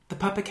The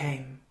papa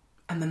came,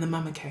 and then the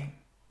mama came,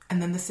 and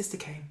then the sister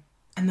came,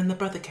 and then the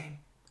brother came,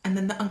 and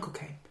then the uncle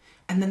came,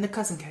 and then the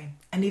cousin came,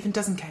 and even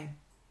dozen came.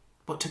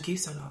 What took you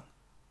so long?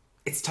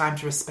 It's time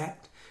to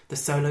respect the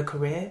solo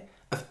career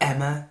of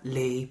Emma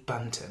Lee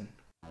Bunton.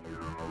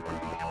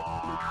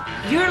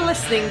 You're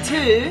listening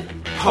to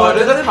Pod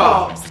of the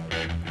Pops,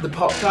 the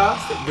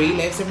podcast that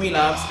relives and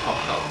reloves pop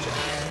culture.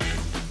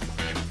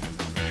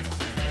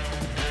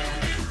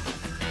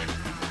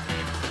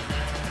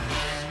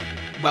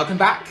 Welcome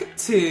back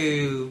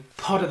to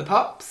Pod of the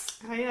Pops.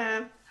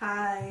 Hiya.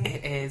 Hi.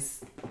 It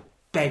is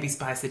Baby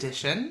Spice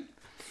edition,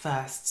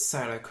 first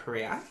solo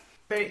career.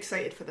 Very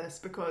excited for this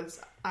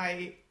because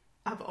I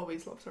have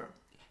always loved her.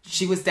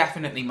 She was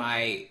definitely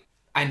my,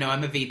 I know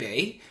I'm a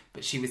VB,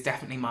 but she was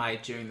definitely my,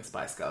 during the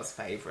Spice Girls,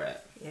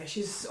 favourite. Yeah,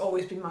 she's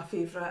always been my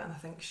favourite, and I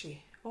think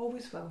she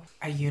always will.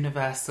 A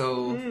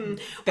universal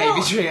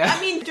baby trio.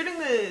 I mean, during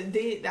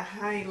the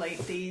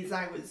highlight days,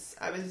 I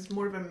was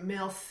more of a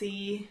Mel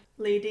C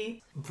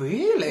lady.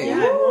 Really?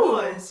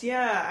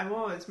 Yeah, I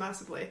was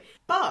massively.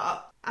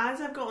 But as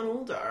I've gotten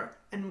older,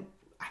 and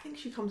I think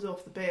she comes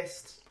off the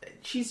best.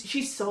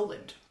 She's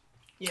solid.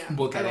 Yeah,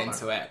 we'll get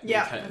into it.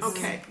 Yeah.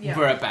 Okay. Yeah.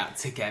 We're about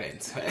to get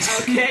into it.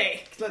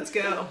 Okay, let's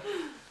go.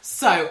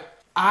 So,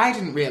 I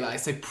didn't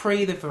realise, so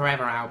pre the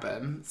Forever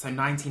album, so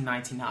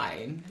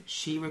 1999,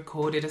 she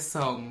recorded a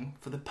song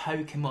for the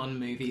Pokemon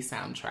movie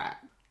soundtrack.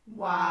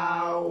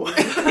 Wow.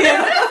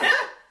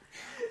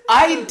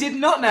 I did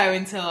not know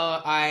until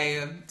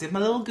I did my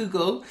little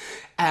Google.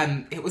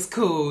 It was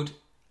called,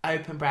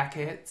 open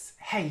brackets,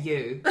 Hey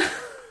You,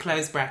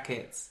 close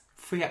brackets,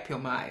 Free Up Your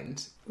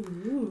Mind.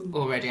 Ooh.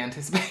 Already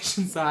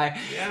anticipation sigh.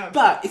 Yeah.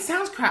 But it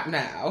sounds crap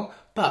now,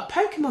 but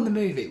Pokemon the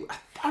movie,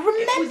 I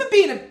remember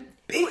being a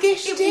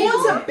biggish deal.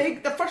 It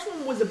was the first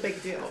one was a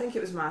big deal. I think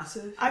it was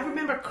massive. I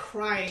remember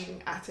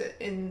crying at it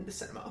in the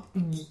cinema.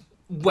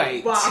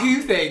 Wait, wow.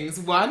 Two things.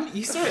 One,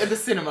 you saw it at the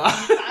cinema.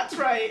 That's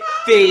right.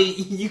 B,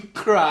 you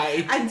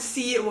cried. And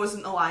C, it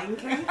wasn't The Lion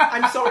King.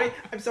 I'm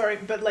sorry,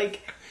 but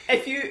like,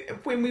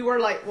 when we were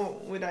like,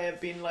 what would I have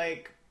been,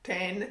 like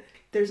 10?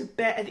 There's a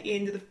bit at the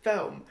end of the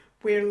film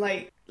where,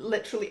 like,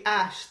 literally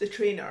Ash, the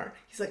trainer,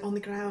 he's like on the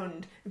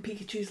ground and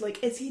Pikachu's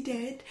like, is he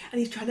dead? And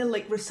he's trying to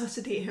like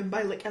resuscitate him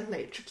by like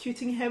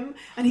electrocuting him,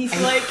 and he's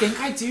I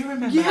think I do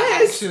remember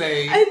that,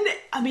 actually. And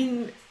I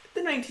mean, the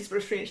 90s were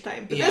a strange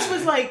time, but this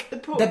was like the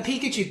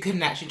Pikachu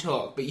couldn't actually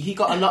talk, but he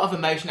got a lot of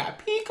emotion out of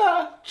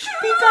Pikachu.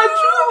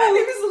 And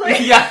he was like,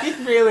 yeah,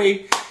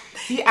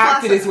 he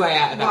acted his way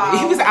out of that.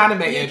 He was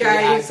animated. You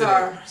guys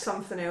are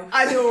something else.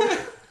 I know.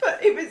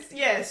 But it was,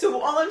 yeah,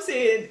 so all I'm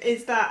saying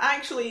is that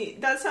actually,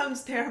 that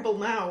sounds terrible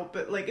now,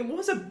 but like, it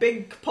was a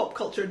big pop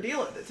culture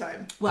deal at the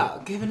time.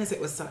 Well, given as it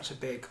was such a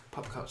big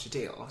pop culture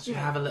deal, should we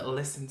have a little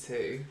listen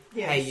to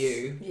Hey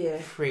You,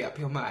 Free Up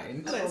Your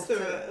Mind? Let's do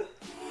it.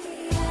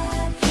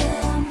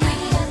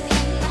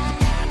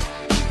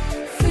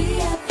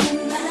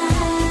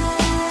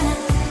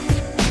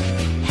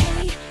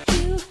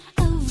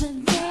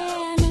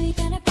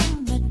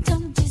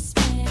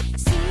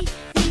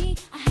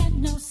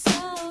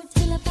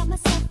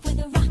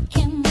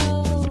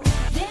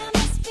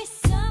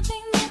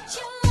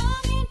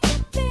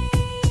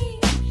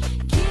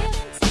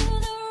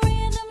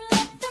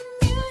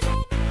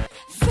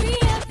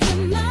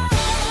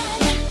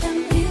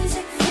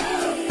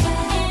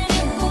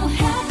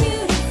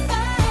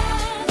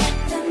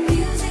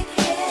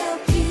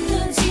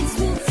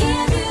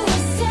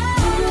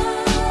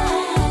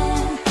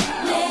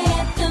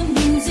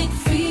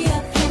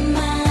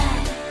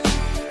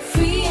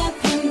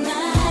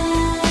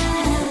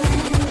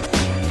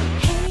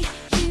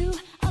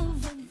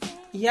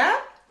 Yeah,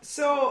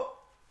 so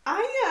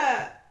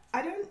I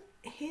don't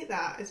hate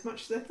that as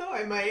much as I thought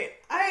I might.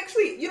 I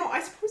actually,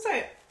 I suppose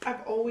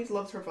I've always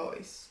loved her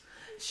voice.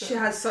 So. She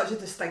has such a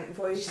distinct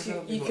voice.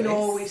 You can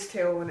always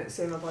tell when it's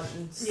Emma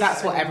Bunton's.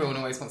 That's what everyone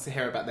always wants to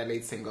hear about their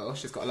lead single.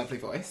 She's got a lovely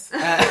voice.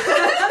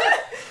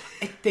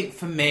 I think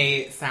for me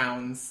it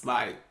sounds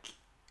like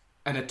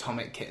an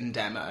Atomic Kitten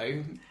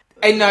demo.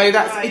 I know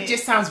it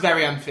just sounds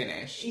very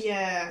unfinished.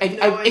 Yeah.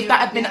 If that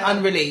had been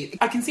unreleased,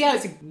 I can see how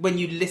it's when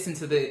you listen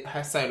to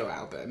her solo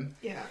album.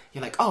 Yeah.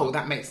 You're like, oh,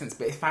 that makes sense,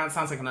 but it sounds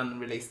like an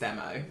unreleased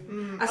demo.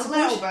 I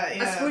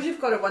suppose you've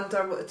got to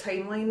wonder what the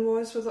timeline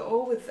was with it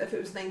all. If it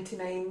was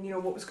 99,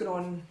 what was going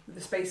on with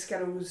the Spice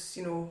Girls,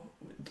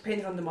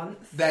 depending on the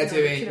month. They're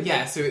doing,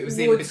 so it was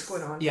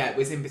going on. Yeah, it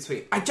was in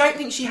between. I don't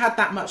think she had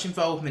that much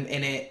involvement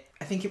in it.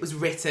 I think it was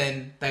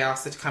written. They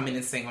asked her to come in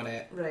and sing on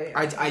it.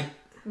 Right.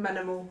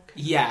 Minimal.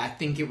 Yeah, I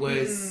think it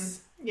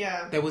was...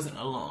 yeah. There wasn't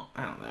a lot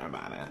out there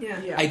about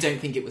it. Yeah. I don't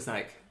think it was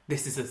like,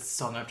 this is a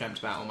song I've dreamt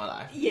about all my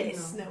life.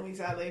 Yes, no,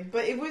 exactly.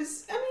 But it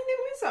was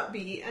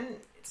upbeat and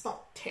it's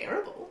not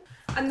terrible.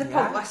 And the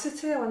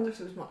publicity, I wonder if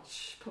there was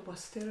much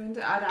publicity around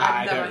it.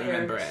 I don't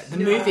remember it. The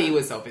movie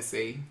was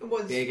obviously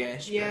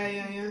big-ish.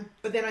 Yeah.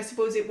 But then I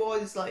suppose it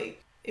was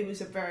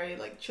a very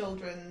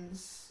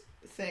children's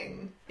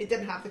thing. It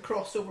didn't have the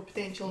crossover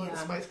potential that the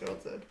Spice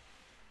Girls did.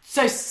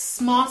 So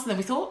smarter than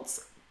we thought.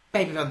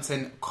 Baby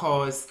Bunton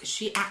because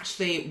she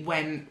actually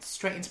went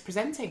straight into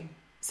presenting.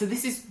 So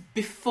this is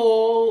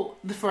before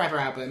the Forever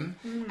album.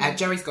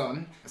 Jerry's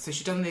gone. So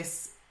she'd done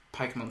this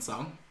Pokemon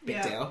song,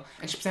 big deal.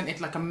 And she presented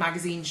like a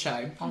magazine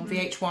show on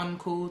VH1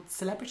 called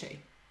Celebrity.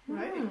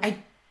 Right. I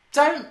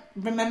don't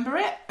remember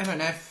it. I don't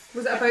know if...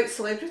 Was it about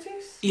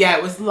celebrities? Yeah,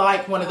 it was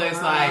like one of those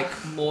like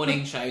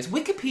morning shows.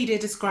 Wikipedia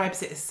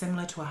describes it as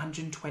similar to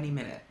 120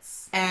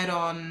 Minutes. Aired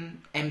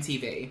on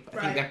MTV.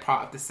 I think they're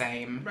part of the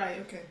same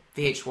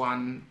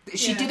VH1.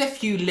 She did a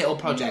few little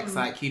projects,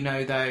 like, you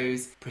know,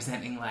 those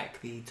presenting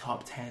like the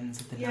top 10s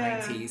of the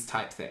 90s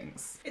type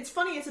things. It's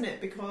funny, isn't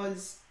it?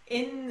 Because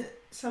in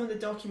some of the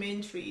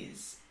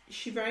documentaries,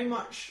 she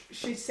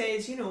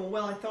says, you know,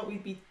 well, I thought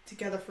we'd be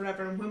together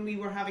forever, and when we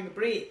were having a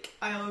break,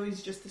 I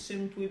always just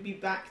assumed we'd be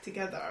back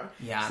together.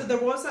 Yeah. So there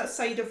was that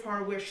side of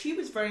her where she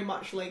was very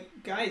much like,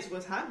 guys,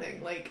 what's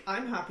happening? Like,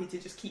 I'm happy to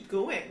just keep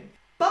going.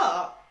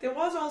 But there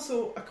was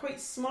also a quite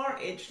smart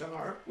edge to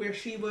her where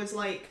she was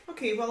like,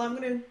 okay, well, I'm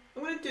gonna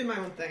do my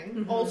own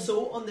thing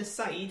also on this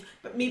side,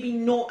 but maybe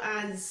not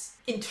as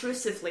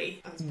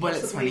intrusively as Well,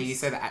 it's funny you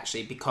say that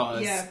actually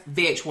because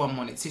VH1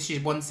 wanted, so she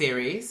did one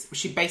series.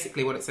 She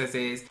basically, what it says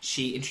is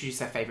she introduced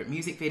her favourite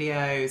music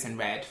videos and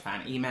read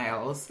fan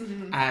emails.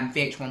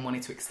 VH1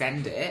 wanted to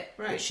extend it,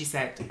 but she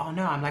said, oh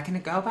no, I'm like in a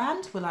girl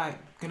band. We're like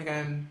going to go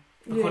and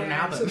record an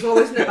album. So it's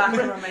always in the back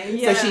of her mind.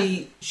 So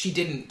she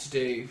didn't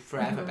do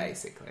forever,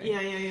 basically.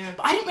 Yeah.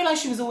 But I didn't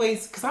realise she was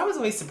always... Because I was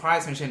always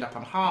surprised when she ended up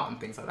on Heart and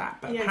things like that.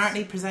 But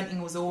apparently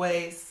presenting was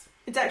always...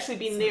 It's actually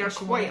been there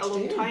quite a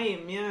long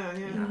time. Yeah.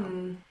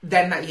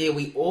 Then that year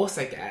we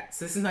also get...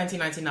 So this is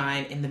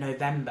 1999. In the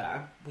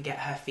November, we get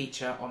her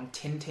feature on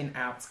Tintin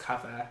Out's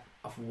cover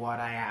of What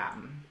I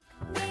Am.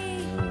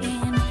 In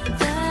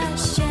the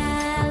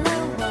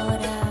shallow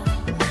water,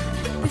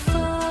 before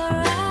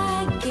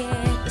I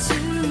get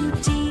too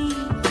deep.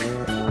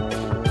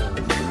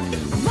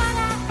 What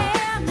I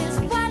am is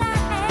what I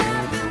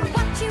am,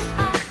 what you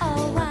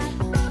are,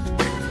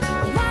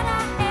 what I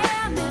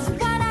am is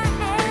what I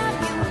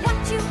am,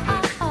 what you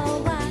are,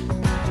 what.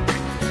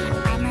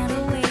 I'm not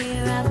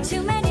aware of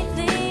too many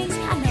things.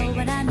 I know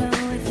what I know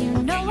if you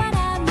know what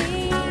I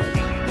mean.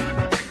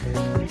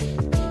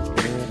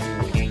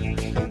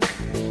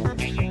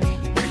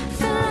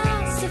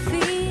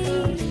 Philosophy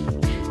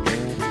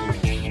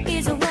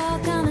is a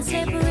walk on the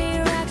slippery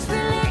rocks.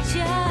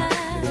 Religion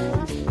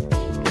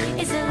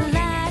is a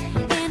light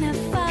in a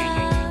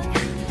fog.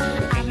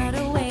 I'm not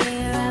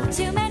aware of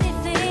too many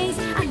things.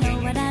 I know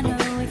what I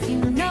know if you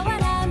know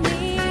what I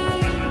mean.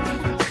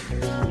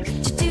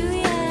 Do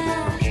ya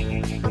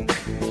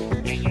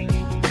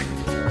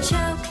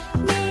choke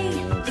me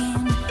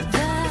in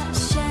the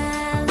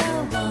shallow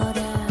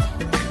water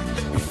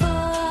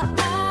before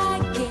I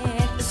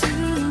get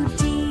too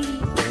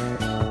deep?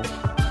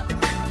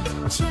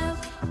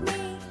 Choke me.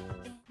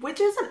 Which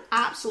is an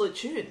absolute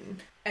tune.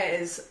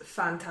 It is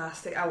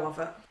fantastic. I love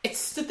it. It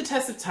stood the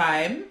test of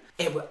time.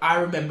 I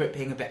remember it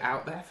being a bit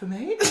out there for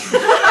me.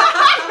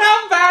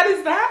 How bad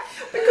is that?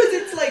 Because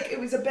it's like, it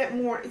was a bit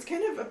more, it's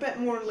kind of a bit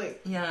more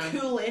like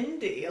cool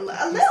indie. A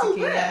little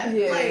bit.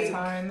 Yeah. Like,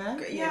 Guitar in there.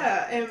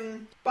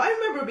 But I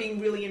remember being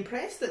really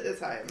impressed at the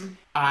time.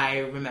 I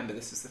remember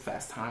this was the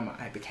first time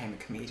I became a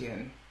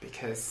comedian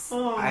because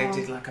I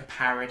did like a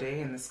parody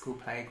in the school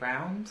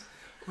playground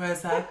where I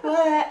was like, what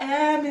I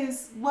am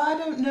is, well, I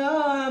don't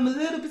know, I'm a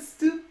little bit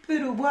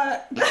stupid or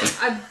what.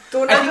 I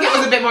think it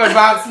was a bit more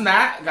advanced than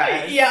that,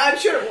 guys. Yeah, I'm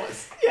sure it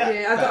was.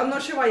 I'm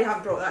not sure why you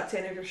haven't brought that to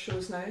any of your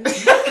shows now.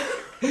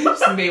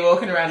 Just me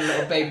walking around in a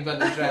little Baby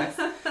Bunton dress.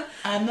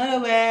 I'm not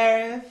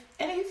aware of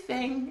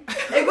anything.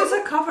 It was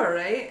a cover,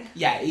 right?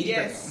 Yeah, Edie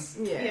Yes.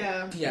 Brickell.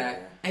 Yeah. Yeah.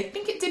 I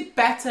think it did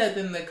better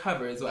than the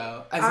cover as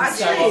well. As I is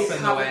so actually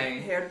often the haven't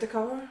way. heard the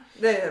cover.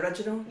 The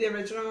original. The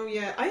original,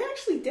 yeah. I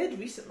actually did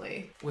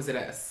recently. Was it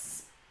a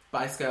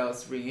Spice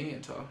Girls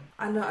reunion tour?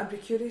 I know, I'd be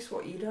curious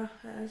what era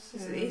it is.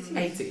 Is it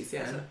 80s? 80s,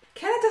 yeah.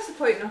 Kind of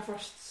disappointing our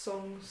first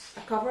song's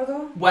a cover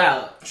though.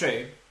 Well,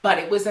 true. But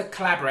it was a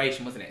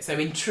collaboration, wasn't it? So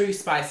in true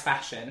Spice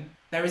fashion,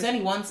 there is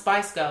only one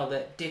Spice Girl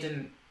that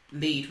didn't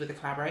lead with a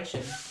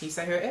collaboration. Can you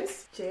say who it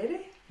is?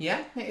 Jerry?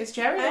 Yeah, it is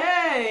Jerry.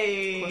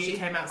 Hey! Well, she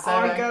came out solo.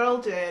 Our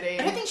girl Jerry.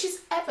 I don't think she's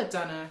ever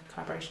done a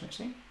collaboration,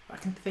 actually. I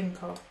can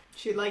think of.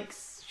 She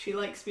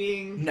likes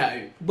being...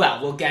 No.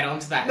 Well, we'll get on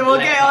to that. No, we'll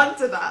get on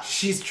to that.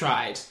 She's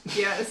tried.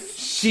 Yes.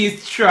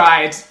 She's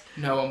tried.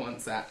 No one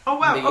wants that. Oh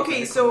wow, Leave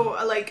okay, it so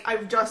like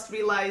I've just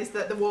realised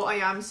that the What I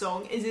Am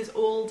song is as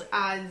old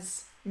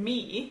as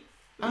Me.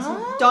 It was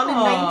done in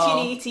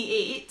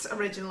 1988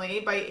 originally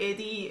by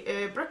Eddie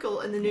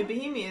Brickell and the New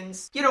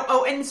Bohemians. You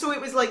know, and so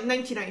it was like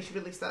 99 she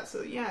released that,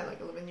 so yeah,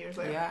 like 11 years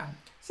later. Yeah.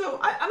 So,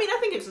 I mean, I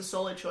think it was a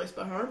solid choice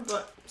by her,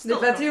 but... The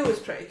video was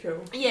pretty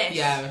cool. Yes.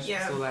 Yeah,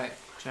 she's all like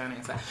journey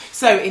and stuff.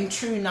 So, in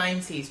true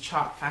 90s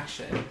chart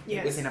fashion,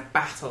 it was in a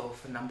battle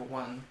for number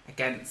one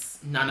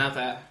against none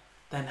other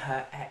than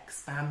her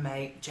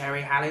ex-bandmate,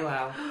 Jerry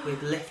Halliwell,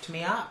 with Lift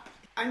Me Up.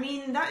 I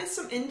mean, that is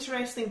some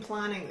interesting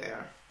planning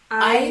there.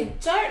 I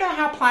don't know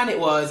how planned it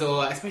was,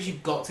 or I suppose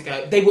you've got to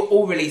go. They were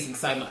all releasing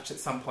so much at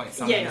some point.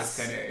 Someone was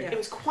going to. Yeah. It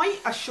was quite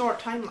a short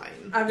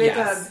timeline. I read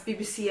Yes. a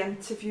BBC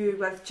interview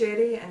with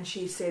Jerry, and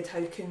she said,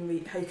 "How can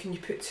you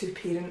put two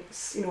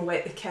parents? You know,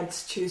 let the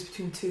kids choose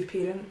between two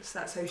parents."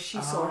 That's how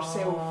she saw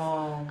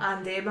herself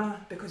and Emma,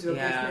 because we were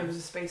both members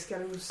of Spice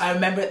Girls. I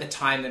remember at the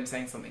time them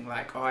saying something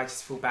like, "Oh, I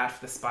just feel bad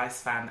for the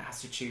Spice fan that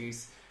has to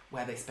choose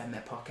where they spend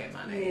their pocket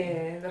money."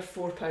 Yeah, they're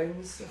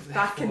 £4 They're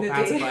back in the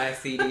 £4 to day. buy a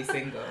CD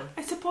single.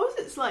 I suppose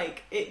it's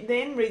like, it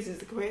then raises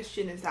the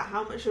question, is that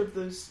how much of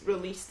those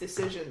release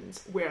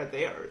decisions were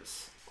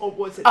theirs? Or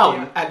was it Oh,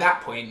 their... at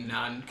that point,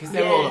 none, because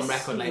they were all on Yes.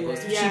 record labels.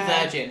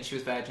 Yeah. She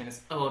was Virgin.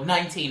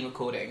 19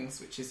 recordings,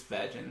 which is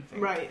Virgin. I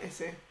think. Right, I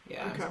see.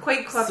 Yeah. Okay.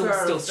 Quite clever.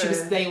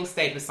 They all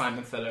stayed with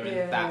Simon Fuller and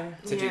Yeah.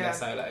 that to do Yeah. their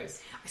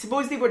solos. I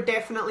suppose they were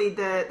definitely,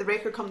 the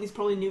record companies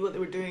probably knew what they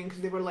were doing, because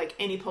they were like,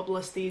 any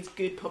publicity is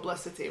good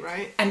publicity,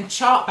 right? And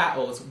chart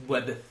battles were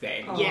the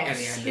thing. Oh, Yes, at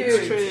the end huge. of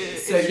the true. day.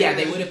 So It's yeah,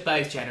 true. they would have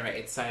both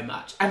generated so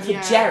much. And for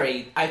Yeah.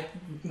 Jerry,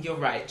 you're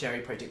right,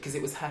 Jerry Project, because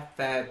it was her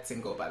third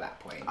single by that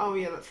point. Oh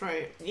yeah, that's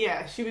right.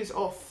 Yeah, she was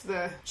off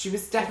the... She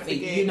was definitely,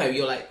 Off the you know,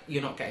 gate.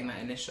 you're not getting that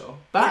initial.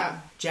 But Yeah.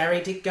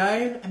 Jerry did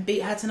go and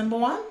beat her to number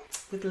 1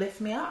 with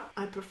Lift Me Up.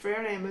 I prefer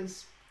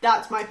Emma's.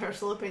 That's my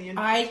personal opinion.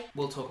 I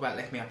will talk about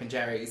Lift Me Up and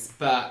Jerry's,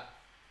 but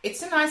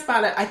it's a nice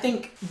ballad. I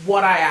think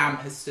What I Am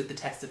has stood the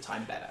test of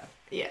time better.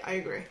 Yeah, I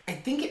agree. I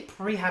think it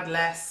probably had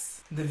less.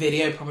 The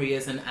video probably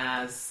isn't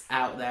as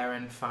out there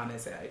and fun,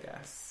 is it? I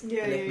guess.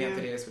 Yeah, the Lift Me yeah, Up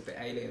yeah. videos with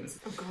the aliens.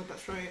 Oh god,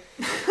 that's right.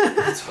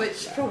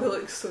 Which probably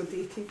looks so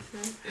dated now.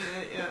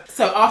 Yeah.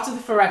 So after the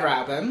Forever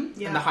album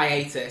Yeah. and the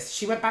hiatus,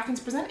 she went back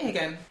into presenting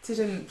again.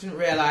 Didn't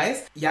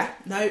realise. Yeah,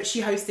 no,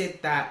 she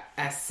hosted that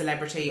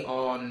Celebrity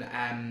on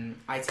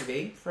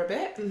ITV for a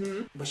bit,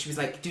 where she was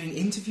like doing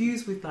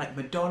interviews with like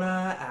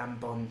Madonna and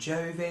Bon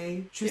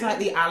Jovi. She was Yeah. like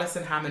the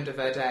Alison Hammond of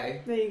her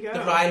day, There you go. the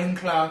Rylan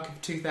Clark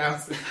of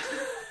 2000.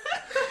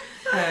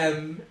 I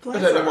don't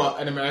Bless know her. what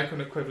an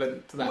American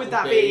equivalent to that Would would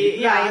that be?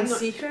 Yeah, Ryan I'm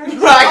not-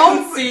 Seacrest. Ryan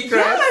Oh, Seacrest.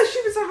 Yeah,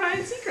 she was a Ryan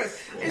Seacrest.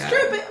 It's Yeah.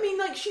 true, but I mean,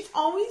 like,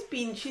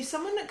 she's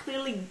someone that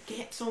clearly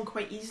gets on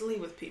quite easily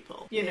with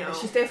people, you know?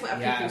 She's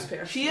definitely a Yeah. people's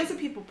person. She is a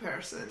people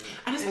person.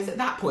 And I suppose at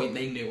that point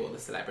they knew all the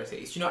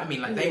celebrities. Do you know what I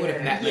mean? Like they would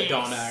have met Yes.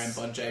 Madonna and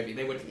Bon Jovi.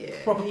 They would have Yeah.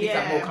 probably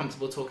felt Yeah. more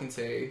comfortable talking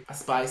to a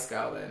Spice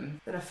Girl than.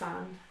 Than a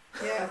fan.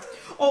 Yeah.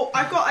 Oh,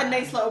 I've got a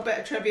nice little bit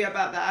of trivia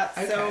about that.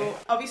 Okay. So,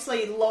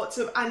 obviously, lots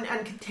of... And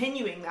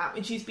continuing that,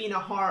 when she's been a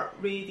Heart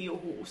radio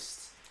host,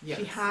 Yes.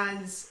 she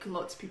has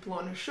lots of people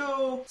on her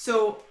show.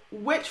 So,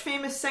 which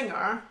famous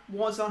singer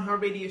was on her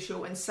radio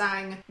show and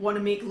sang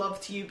Wanna Make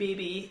Love to You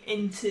Baby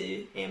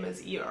into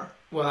Emma's ear?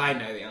 Well, I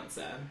know the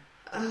answer.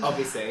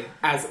 Obviously,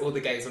 as all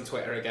the gays on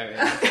Twitter are going.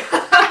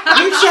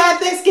 You've shared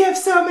this gift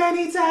so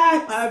many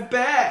times. I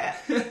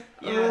bet. Yeah.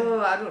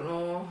 Oh, I don't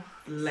know.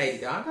 Lady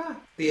Gaga,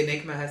 the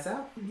Enigma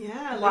herself.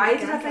 Yeah. Why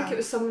Lady did I Gaga. think it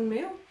was someone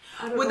male?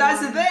 I don't Well, know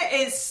that's why. the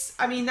bit. Is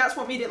I mean, that's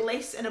what made it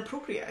less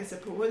inappropriate, I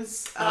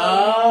suppose.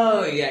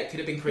 Oh, yeah, it could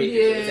have been creepy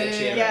if it was Ed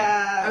Sheeran.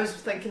 Yeah. I was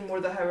thinking more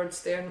the Howard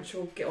Stern, which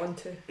we'll get on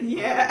to.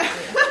 Yeah.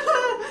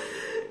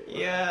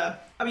 Yeah.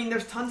 I mean,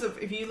 there's tons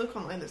of, if you look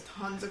online, there's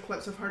tons of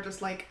clips of her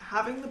just like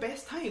having the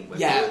best time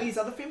with Yeah. all these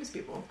other famous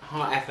people.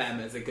 Heart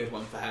FM is a good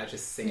one for her,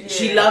 just singing. Yeah.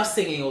 She loves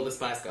singing all the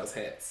Spice Girls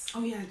hits.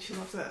 Oh yeah, she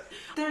loves it.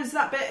 There's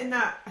that bit in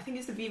that, I think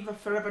it's the Viva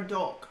Forever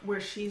doc, where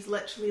she's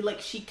literally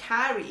like, she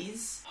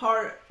carries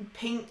her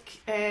pink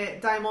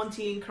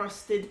Diamante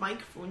encrusted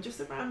microphone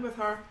just around with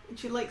her, and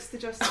she likes to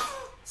just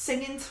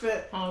sing into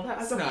it Oh,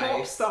 that's as a nice.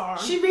 pop star.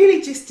 She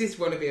really just did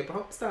want to be a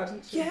pop star,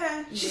 didn't she?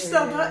 Yeah, she's Yeah.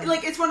 still done,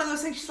 like, it's one of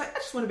those things, she's like, I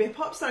just want to be a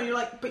pop star, and you're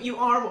like, but you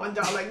are one,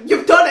 darling,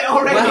 you've done it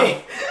already.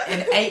 Well,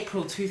 in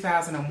April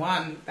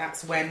 2001,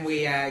 that's when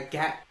we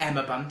get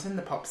Emma Bunton,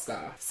 the pop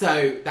star.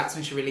 So that's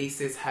when she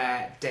releases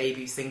her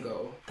debut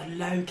single, the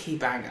low-key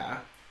banger,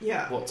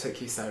 Yeah. What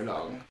Took You So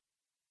Long.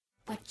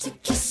 What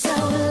took you so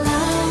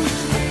long?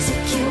 What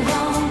took you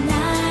all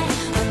night?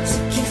 What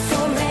took you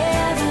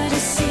forever to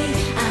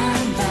see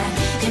I'm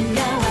back? You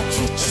know I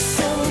treat you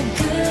so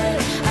good.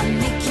 I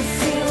make you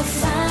feel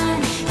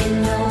fine.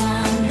 You know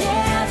I'll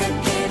never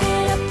give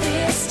it up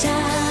this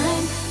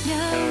time.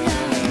 No, no,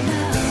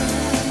 no.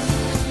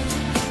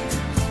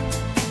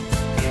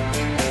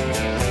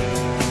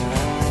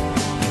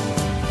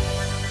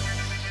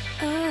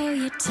 Oh,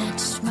 you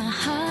touched my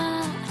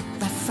heart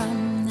right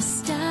from the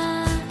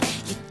start.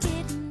 You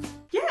didn't.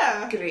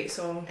 Yeah. Great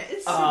song. It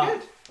is so Oh.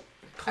 good.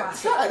 I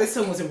Classic. felt like this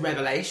song was a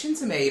revelation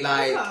to me.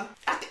 Like, Yeah.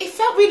 it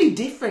felt really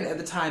different at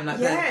the time. Like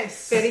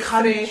Yes. the Very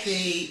country, fresh.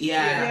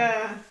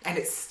 Yeah. and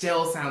it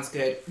still sounds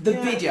good. The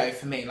Yeah. video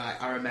for me,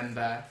 like, I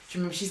remember. Do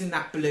you remember she's in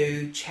that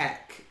blue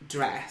check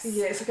dress?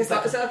 Yeah, it's like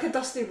a, is it like a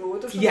Dusty Road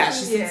or something? Yeah,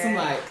 she's in some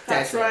like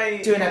That's desert,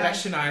 right, doing her yeah.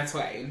 best Shania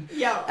Twain.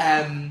 Yeah.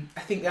 I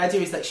think the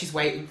idea is that she's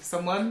waiting for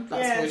someone.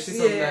 That's why Yes, she's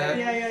yeah, on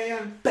the. Yeah.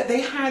 But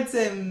they had.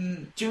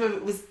 Do you remember?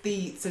 It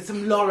was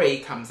some lorry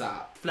comes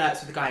up,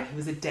 flirts with a guy who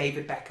was a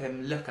David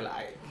Beckham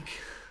lookalike.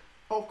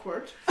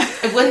 Awkward.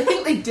 Well, I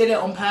think they did it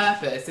on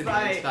purpose. Didn't they?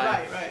 Right,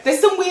 Like, right.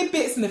 There's some weird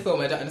bits in the film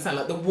I don't understand,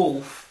 like the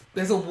wolf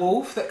There's a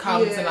wolf that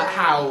comes and like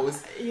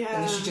howls, Yeah.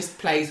 and then she just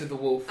plays with the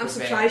wolf. I'm for a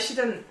bit. surprised she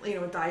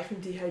didn't, die from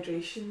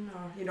dehydration,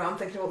 or I'm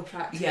thinking of all the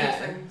practical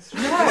things.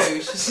 No,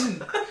 she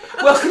didn't.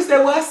 Well, because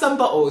there were some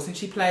bottles, and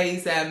she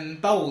plays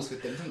bowls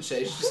with them, doesn't she?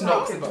 She just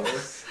knocks the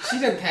bottles. She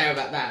doesn't care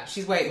about that.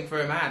 She's waiting for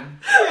a man.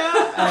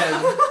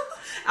 Yeah.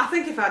 I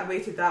think if I'd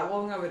waited that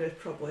long, I would have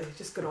probably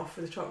just gone off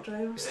with the truck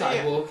driver.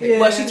 Started walking. Yeah.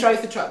 Well, she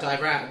throws the truck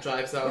driver out and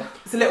drives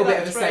off. It's a little bit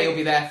of a That's say right. will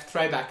be there for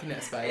throwback, isn't it, I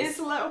suppose? It's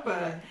a little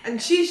bit. And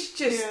she's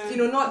just,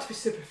 Yeah. not to be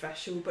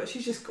superficial, but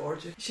she's just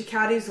gorgeous. She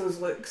carries those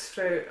looks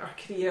throughout her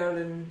career,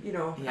 and,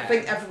 Yeah. I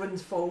think everyone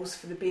falls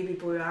for the baby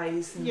blue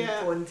eyes and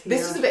Yeah. blonde hair.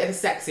 This was a bit of a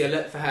sexier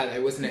look for her,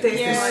 though, wasn't it?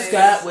 Definitely. The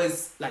skirt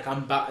was like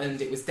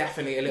unbuttoned. It was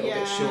definitely a little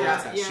bit shorter.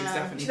 Yeah. She was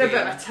definitely She had a bit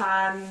being- of a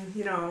tan,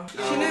 she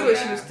Oh, knew what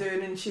she yeah. was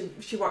doing, and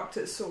she worked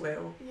it so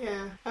well.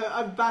 Yeah.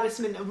 An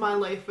embarrassment of my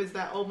life was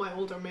that all my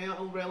older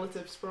male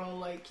relatives were all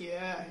like,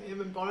 yeah,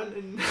 Eamon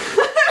Barrington.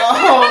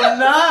 Oh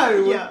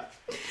no! Yeah.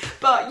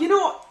 But,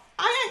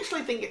 I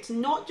actually think it's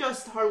not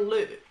just her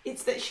look,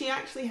 it's that she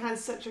actually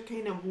has such a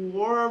kind of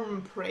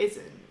warm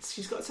presence.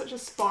 She's got such a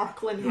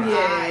sparkle in her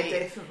eye.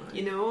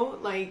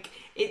 Definitely.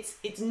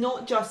 It's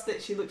not just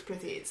that she looks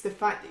pretty, it's the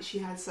fact that she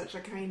has such a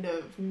kind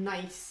of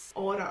nice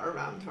aura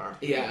around her.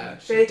 Yeah,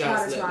 she Very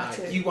does look charismatic.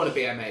 like you want to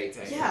be a mate,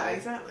 don't you? Yeah,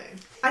 exactly.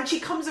 And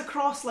she comes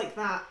across like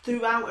that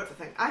throughout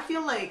everything. I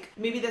feel like,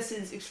 maybe this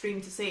is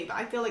extreme to say, but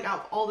I feel like out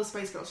of all the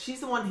Spice Girls,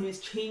 she's the one who has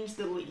changed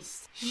the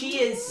least. She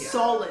is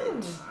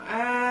solid.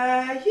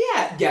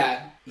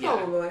 Yeah.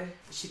 Probably.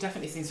 She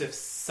definitely seems to have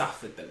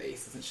suffered the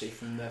least, hasn't she,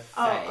 from the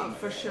fame? Oh,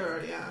 for of it.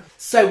 sure, yeah.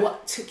 So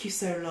what took you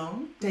so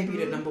long?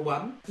 Debuted at number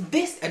 1.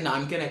 This, and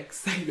I'm going to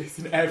say this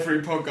in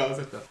every podcast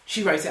I've done.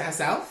 She wrote it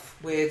herself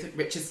with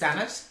Richard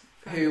Stannard,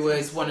 who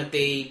was a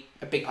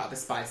big part of the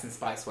Spice and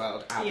Spice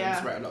World albums.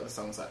 Yeah. Wrote a lot of the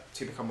songs like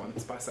To Become One,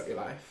 Spice Up Your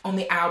Life. On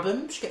the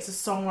album, she gets a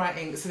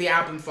songwriting. So the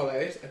album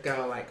followed A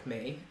Girl Like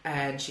Me,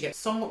 and she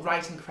gets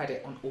songwriting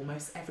credit on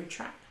almost every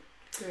track.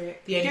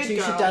 Great. The only Good two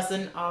girl. she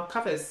doesn't are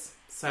covers.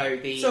 So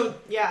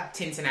yeah.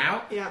 Tintin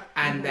Out, Yeah.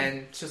 and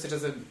then she also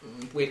does a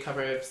weird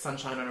cover of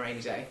Sunshine on a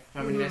Rainy Day.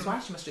 No one really knows why.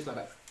 She must just love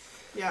it.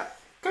 Yeah.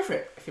 Go for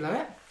it if you love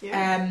it.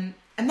 Yeah.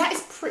 And that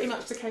is pretty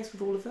much the case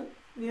with all of them,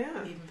 Yeah.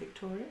 even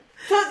Victoria.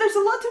 So there's a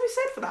lot to be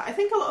said for that. I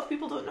think a lot of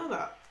people don't know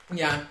that.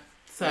 Yeah.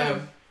 So Yeah.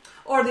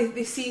 Or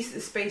they see the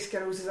Spice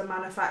Girls as a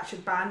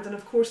manufactured band, and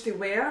of course they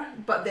were,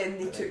 but then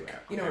they took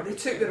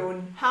their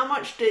own. How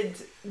much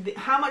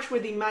were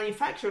they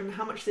manufactured, and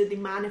how much did they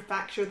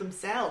manufacture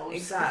themselves?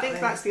 Exactly. I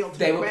think that's the ultimate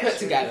they were question. put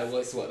together,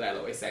 was what they'll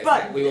always say.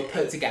 But- But we were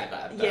put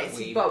together, but Yes,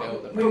 we but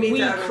built them. we But made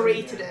we our own,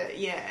 created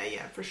yeah. it.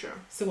 Yeah, for sure.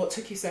 So what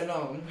took you so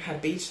long?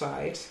 Had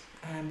Beachside,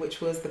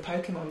 which was the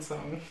Pokemon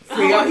song. Oh,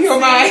 Free Up Your I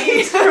Mind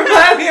see. from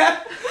earlier.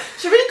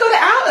 She really got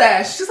it out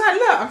there. She's just like,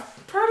 look, I'm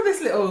proud of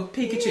this little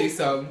Pikachu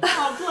song.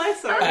 Oh,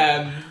 bless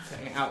her.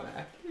 Putting it out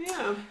there.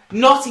 Yeah.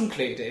 Not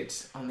included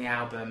on the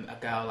album A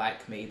Girl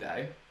Like Me,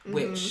 though,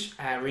 which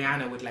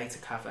Rihanna would later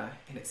cover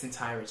in its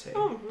entirety.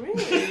 Oh,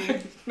 really?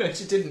 No,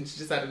 she didn't. She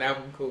just had an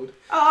album called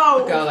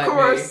Oh, A Girl of Like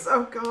course.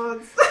 Oh,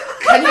 God.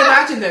 Can you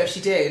imagine, though, if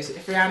she did?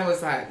 If Rihanna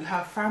was like,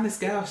 I found this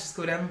girl, she's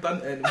called Emma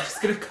Bunton, I'm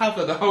just going to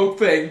cover the whole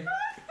thing.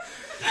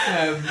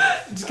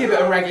 Just give it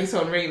a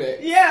reggaeton remix.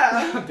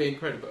 Yeah. That'd be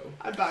incredible.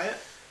 I'd buy it.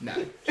 No.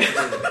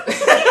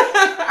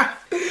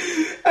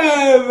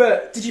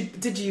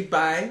 Did you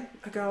buy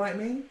A Girl Like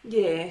Me?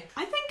 Yeah.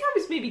 I think I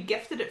was maybe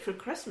gifted it for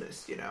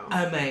Christmas,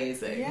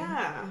 Amazing.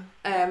 Yeah.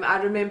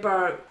 I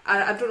remember,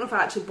 I don't know if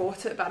I actually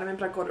bought it, but I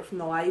remember I got it from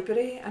the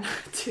library and I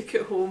took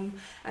it home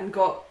and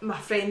my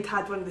friend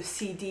had one of the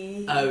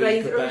CD Oh, you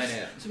writers. could burn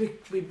it. So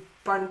we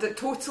burned it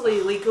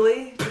totally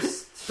legally.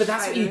 But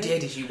that's what you Anyway.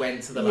 did, is you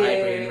went to the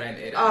library and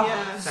rented it. Oh,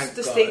 Yeah. Thank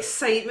just God. the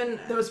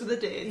excitement. Those were the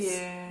days.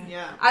 Yeah.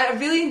 Yeah. I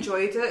really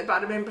enjoyed it, but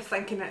I remember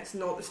thinking it's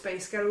not the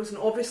Spice Girls, and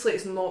obviously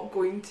it's not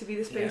going to be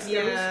the Spice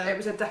Yeah. Girls. Yeah. It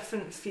was a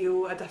different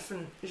feel, a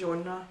different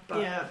genre,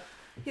 but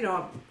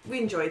Yeah. we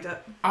enjoyed it.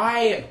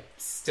 I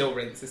still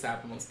rinse this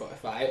album on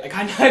Spotify. Like,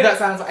 I know that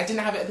sounds like I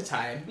didn't have it at the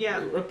time. Yeah.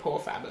 We were a poor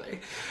family.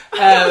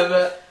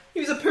 He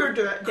was a poor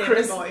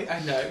Chris, boy. I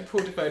know,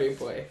 poor devoted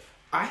boy.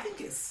 I think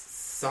it's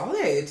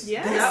solid.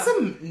 Yeah. There's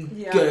some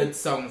Yeah. good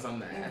songs on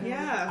there.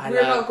 Yeah. I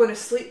We're love- Not Going to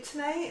Sleep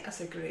Tonight. That's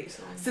a great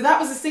song. So that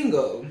was a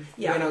single.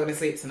 Yeah. We're Not Gonna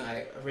Sleep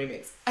Tonight, a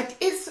remix.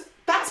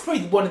 That's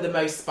probably one of the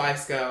most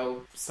Spice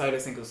Girl solo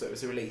singles that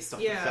was released off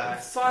Yeah. the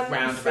first Fun,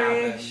 round of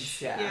fresh.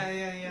 albums. Yeah.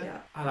 Yeah.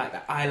 I like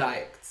that. I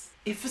liked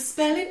If I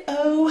Spell It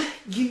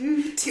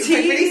O-U-T. It was like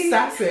really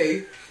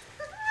sassy.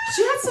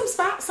 She had some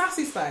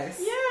sassy Spice.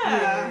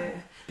 Yeah.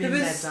 Been There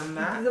there, was done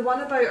that. the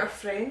one about her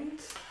friend.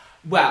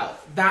 Well,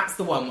 that's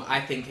the one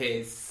I think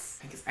is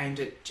aimed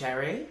at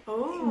Jerry.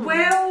 Oh.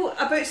 Well,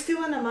 about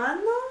stealing a man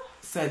though.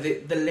 So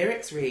the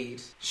lyrics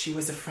read, "She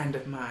was a friend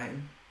of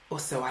mine, or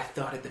so I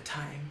thought at the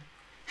time.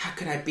 How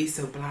could I be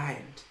so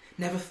blind?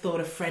 Never thought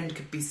a friend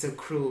could be so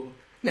cruel.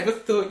 Never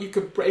thought you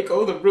could break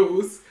all the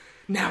rules.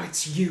 Now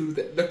it's you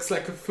that looks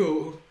like a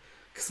fool.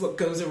 'Cause what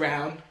goes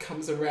around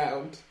comes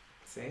around."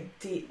 See?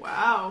 Deep.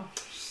 Wow.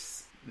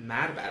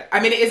 mad about it. I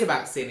mean, it is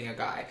about stealing a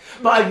guy.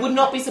 But I would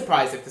not be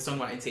surprised if the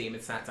songwriting team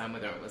had sat down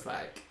with her and was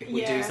like, if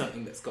we do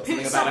something that's got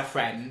something about a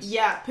friend.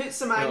 Yeah, put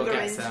some We'll anger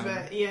get into some.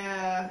 it.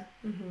 Yeah.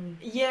 Mm-hmm.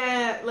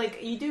 Yeah,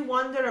 like, you do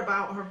wonder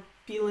about her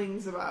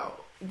feelings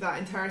about that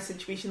entire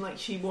situation. Like,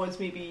 she was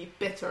maybe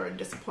bitter and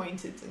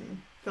disappointed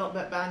and felt a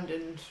bit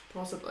abandoned,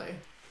 possibly.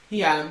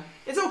 Yeah.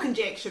 It's all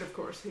conjecture, of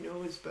course, who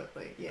knows, but,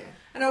 like, yeah.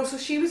 And also,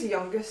 she was the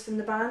youngest in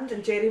the band,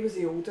 and Jerry was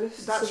the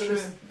oldest. That's so there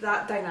was true.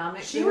 that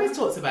dynamic. She always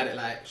talks about it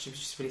like she was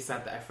just really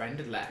sad that her friend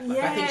had left. Like,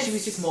 I think she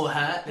was just more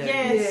hurt than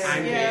Yes,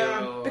 angry.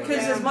 yeah. Or, Because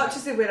Yeah. as much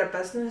as they were a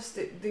business,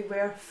 they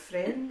were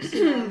friends.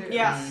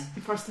 Yeah,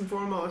 first and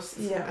foremost.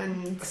 Yeah.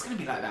 And, It's going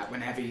to be like that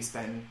whenever you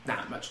spend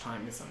that much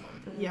time with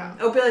someone. yeah.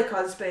 It'll be like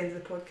us by the end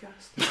of the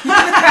podcast.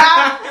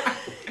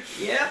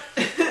 Yep.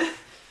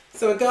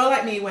 So A Girl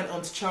Like Me went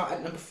on to chart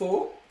at number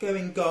 4,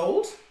 going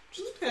gold, which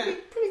is Okay.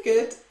 pretty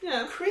good.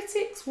 Yeah.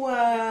 Critics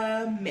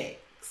were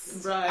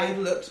mixed. Right. I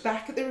looked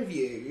back at the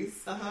reviews.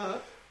 Uh-huh.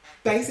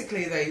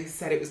 Basically, they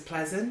said it was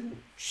pleasant.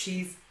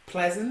 She's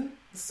pleasant.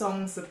 The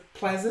songs are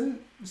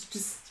pleasant. It's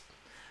just...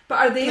 But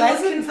are they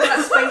Pleasant. looking for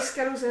that Spice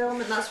Girls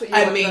element? That's what you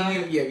I want mean,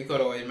 that. you've got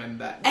to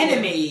remember that. Yeah.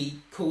 Enemy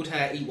called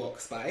her Ewok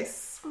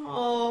Spice.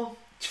 Oh.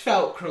 Which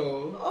felt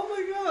cruel. Oh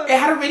my god. It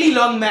had a really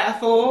long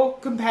metaphor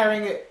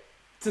comparing it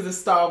to the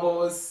Star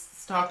Wars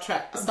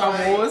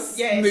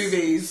Yes.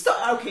 movies.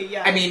 Okay,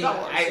 yeah. I mean, Star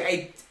Wars.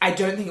 I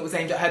don't think it was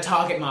aimed at her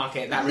target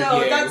market, that No,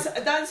 review.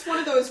 that's one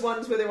of those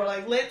ones where they were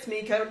like, let's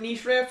make a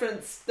niche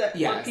reference that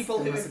Yes, people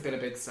there who... must have been a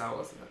big Star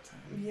Wars at that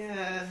time.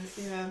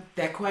 Yeah.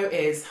 Their quote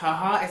is, her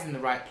heart is in the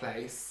right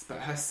place, but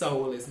her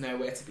soul is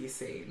nowhere to be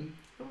seen.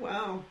 Oh,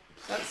 wow.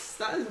 That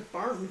is a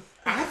burn.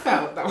 I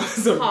felt that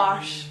was a...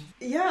 Harsh.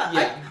 Yeah, Yeah.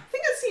 I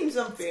think it seems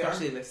unfair.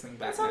 Especially listening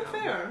back That's now.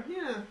 unfair,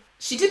 yeah.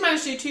 She did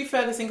manage to do 2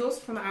 further singles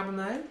from the album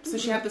though. So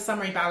she had the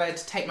summary ballad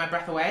Take My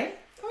Breath Away.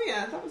 Oh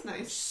yeah, that was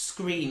nice.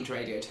 Screamed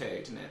Radio 2,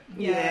 didn't it?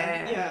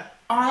 Yeah.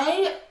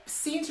 I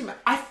seem to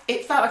remember...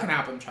 It felt like an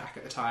album track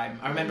at the time.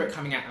 I remember it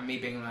coming out and me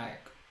being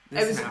like...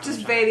 this It was is an album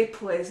just track. very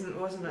pleasant,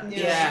 wasn't it?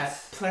 Yeah.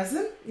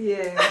 Pleasant?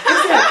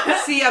 Yeah.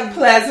 See, I'm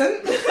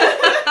Pleasant.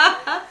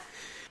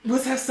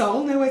 Was her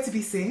soul nowhere to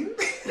be seen?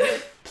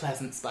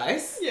 Pleasant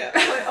Spice. Yeah.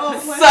 Like, oh,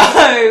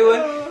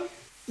 So,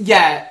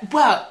 yeah,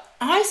 well,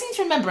 I seem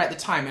to remember at the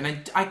time,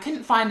 and I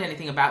couldn't find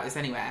anything about this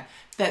anywhere,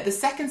 that the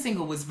second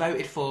single was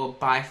voted for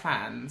by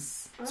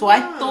fans. So I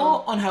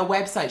thought on her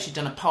website she'd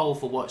done a poll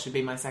for what should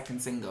be my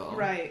second single.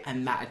 Right.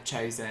 And that had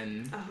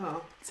chosen Uh-huh.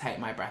 Take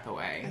My Breath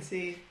Away. I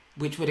see.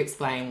 Which would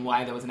explain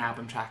why there was an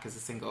album track as a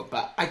single.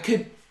 But I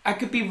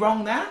could be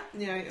wrong there.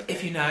 Yeah. Okay.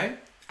 If you know,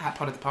 at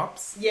Pod of the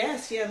Pops.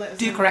 Yes, yeah, let us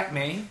Do know. correct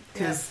me,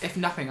 because if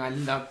nothing, I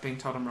love being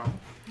told I'm wrong.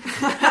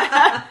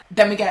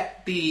 Then we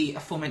get the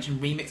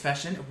aforementioned remix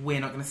version of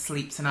We're Not Gonna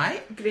Sleep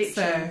Tonight. great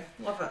So- tune.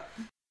 Love it.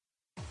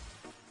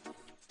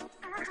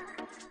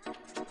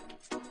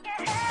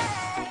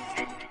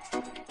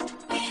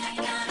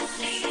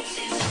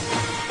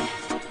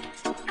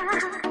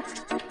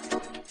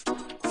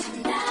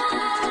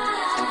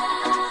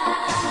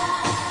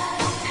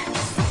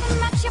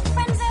 But your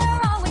friends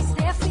are always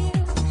there for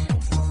you.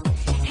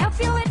 Help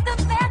you with the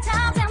bad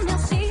times and they'll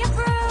see you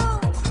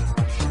through.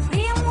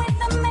 Being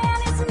with a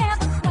man is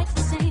never quite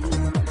the same. So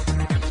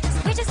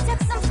we just took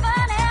some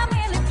fun and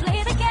really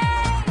play the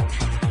game.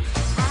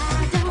 I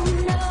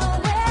don't know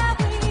where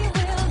we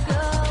will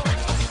go,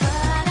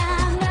 but I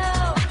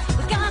know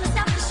we're gonna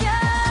stop the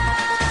show.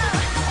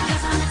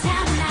 'Cause on the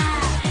town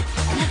tonight,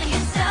 nothing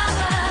can stop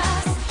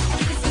us.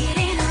 You can see it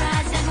in our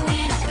eyes that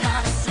we're not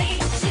gonna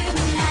sleep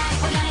tonight.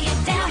 We're gonna get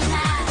down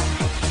tonight.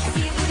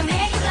 See if we can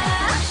make you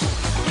blush.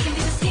 We can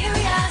be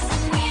mysterious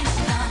and we're not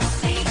gonna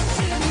sleep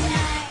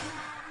tonight.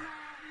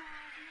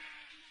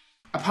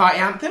 A party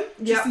anthem,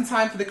 just Yep. in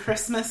time for the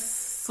Christmas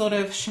sort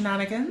of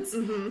shenanigans.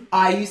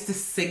 I used to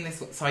sing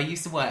this, so I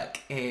used to work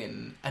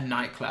in a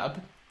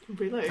nightclub,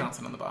 Really?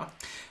 dancing on the bar.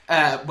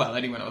 Well,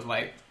 only when I was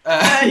late.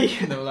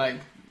 They were like,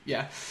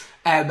 yeah.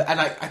 And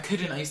I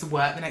couldn't, I used to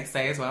work the next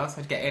day as well, so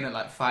I'd get in at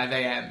like 5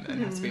 a.m.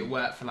 and have to be at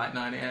work for like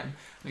 9 a.m.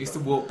 I used to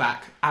walk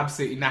back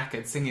absolutely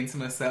knackered, singing to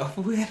myself,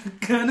 we're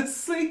gonna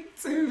sleep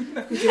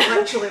tonight. You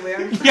literally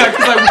were. Yeah,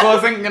 because I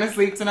wasn't gonna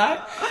sleep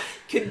tonight.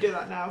 Couldn't do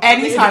that now.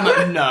 Anytime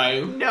I'm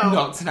no, No.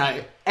 not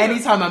tonight.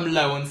 Anytime I'm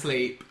low on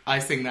sleep, I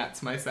sing that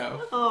to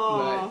myself.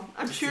 Oh, Like,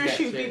 I'm just to sure get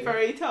she'd be through.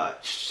 very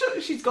touched.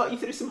 She's got you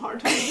through some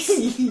hard times.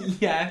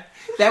 Yeah,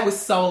 there was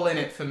soul in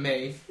it for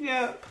me.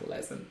 Yeah.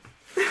 Pleasant.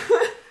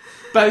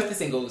 Both the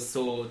singles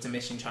saw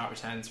diminishing chart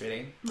returns,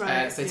 really.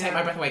 Right, So yeah. Take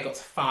My Breath Away got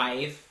to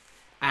 5,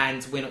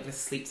 and We're Not Gonna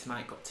Sleep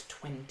Tonight got to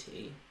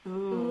 20.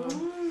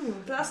 Ooh.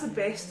 But that's the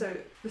best out of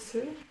the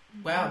two.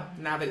 Well,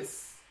 now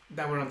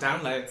that we're on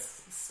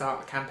downloads,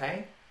 start a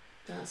campaign.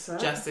 That's it.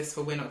 Justice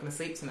for We're Not Gonna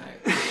Sleep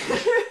Tonight.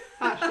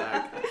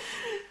 Hashtag.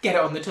 Get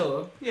it on the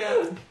tour.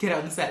 Yeah. Get it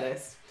on the set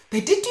list.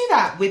 They did do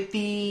that with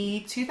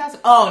the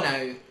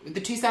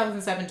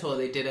 2007 tour.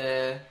 They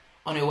did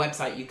on your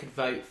website you could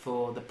vote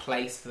for the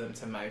place for them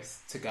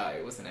to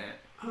go, wasn't it?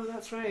 Oh,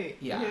 that's right.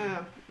 Yeah.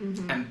 Yeah.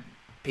 Mm-hmm. And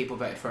people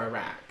voted for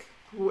Iraq.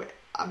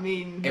 I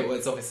mean, It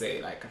was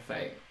obviously like a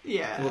fake.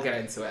 yeah. We'll get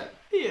into it.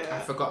 I Yeah.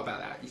 forgot about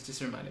that. You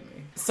just reminded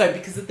me. So,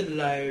 because of the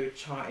low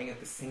charting of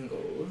the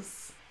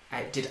singles,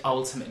 it did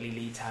ultimately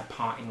lead to her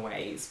parting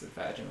ways with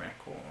Virgin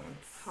Records.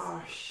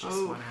 Harsh. Just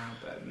Oh. one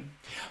album.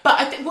 But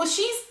I think, well,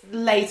 she's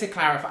later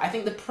clarified. I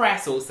think the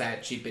press all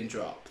said she'd been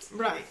dropped.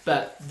 Right.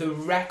 But the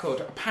record,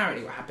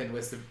 apparently what happened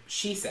was,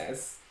 she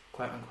says,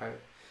 quote unquote,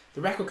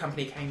 the record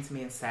company came to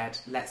me and said,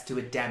 let's do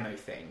a demo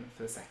thing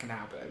for the second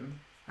album.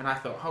 And I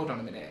thought, hold on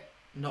a minute.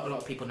 Not a lot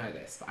of people know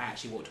this, but I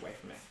actually walked away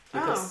from it. We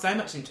put Oh. so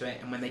much into it,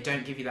 and when they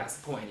don't give you that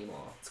support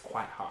anymore, it's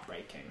quite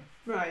heartbreaking.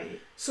 Right.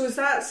 So is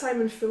that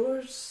Simon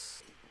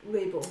Fuller's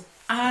label?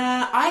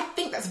 I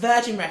think that's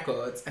Virgin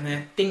Records, and then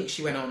I think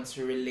she went on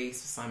to release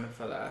with Simon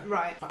Fuller.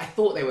 Right. But I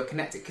thought they were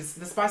connected, because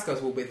the Spice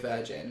Girls were with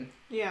Virgin.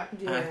 Yeah.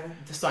 Yeah.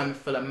 The Simon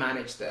Fuller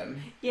managed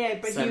them. Yeah,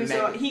 but So he was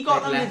maybe he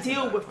got they'd them left the deal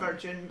at that with point.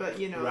 Virgin, but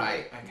you know.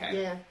 Right,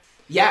 okay. Yeah.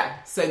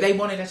 Yeah, so they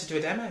wanted her to do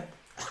a demo.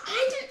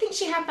 I didn't think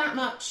she had that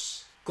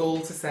much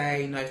gall to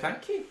say no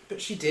thank you, but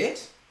she did.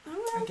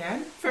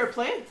 Again. Fair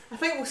play. I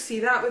think we'll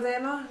see that with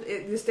Emma.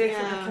 There's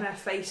definitely Yeah. a kind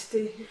of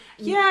feisty.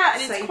 Yeah,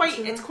 and side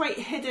to it's her. quite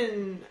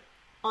hidden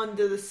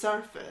under the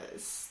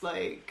surface.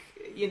 Like,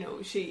 you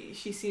know, she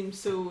seems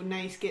so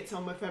nice, gets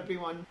on with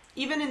everyone.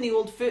 Even in the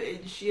old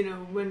footage, you know,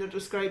 when they're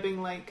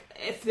describing, like,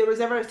 if there was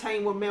ever a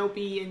time where Mel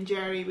B and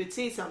Jerry would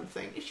say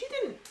something, if she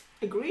didn't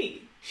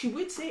agree, she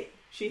would say it.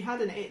 She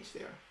had an edge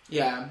there.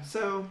 Yeah.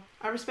 So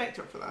I respect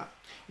her for that.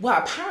 Well,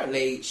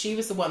 apparently she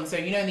was the one, so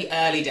you know in the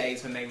early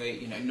days when they were,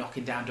 you know,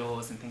 knocking down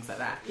doors and things like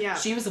that, Yeah.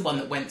 she was the one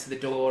that went to the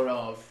door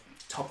of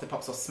Top of the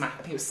Pops or Smash, I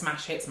think it was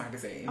Smash Hits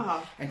magazine,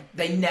 Uh-huh. and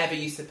they never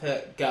used to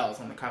put girls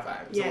on the cover.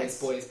 It was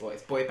Yes. always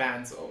boy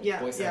bands or Yeah,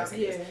 boy yeah,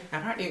 singers. yeah.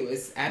 And apparently it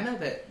was Emma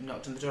that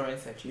knocked on the door and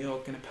said, you're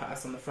going to put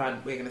us on the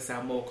front, we're going to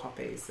sell more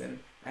copies than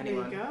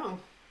anyone. There you go.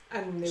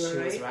 And they She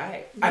were was right.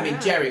 right. I mean, Yeah.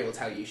 Jerry will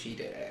tell you she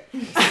did it.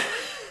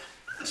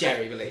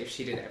 Jerry believes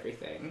she did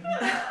everything.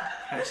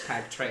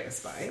 Hashtag traitor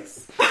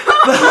spice.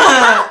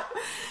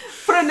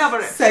 For another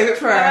episode. Save it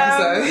for our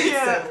episode.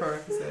 Yeah. Save it for our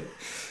episode.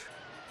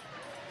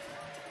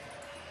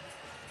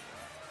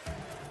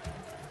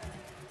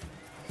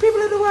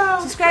 People in the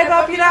world. Subscribe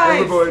up your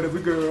life. boy and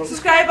every girl.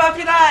 Subscribe up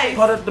your life.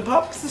 Pot of the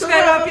pops.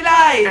 Subscribe up your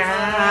life.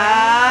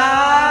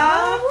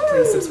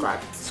 Please subscribe.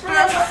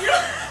 Subscribe up your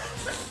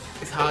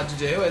It's hard to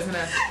do, isn't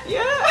it?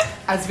 Yeah.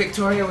 As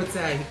Victoria would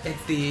say,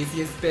 it's the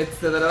easiest bits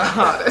that are the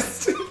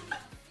hardest.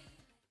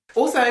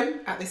 Also,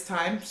 at this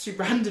time, she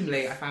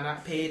randomly, I found out,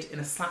 appeared in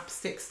a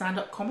slapstick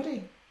stand-up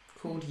comedy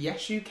called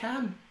Yes You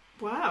Can,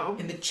 Wow.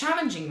 in the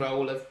challenging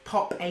role of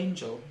Pop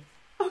Angel.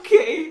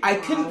 Okay. I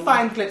couldn't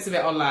find clips of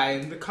it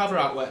online. The cover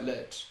artwork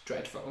looked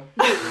dreadful.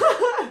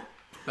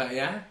 But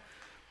yeah,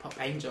 Pop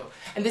Angel.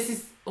 And this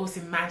is also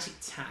magic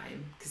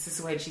time, because this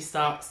is when she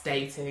starts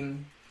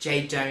dating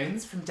Jay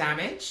Jones from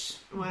Damage.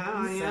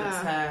 Wow, So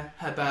yeah. it's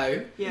her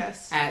beau.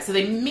 Yes. So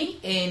they meet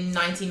in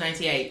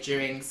 1998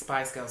 during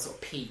Spice Girls' sort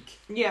of peak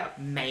Yeah.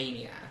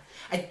 mania.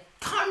 I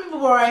can't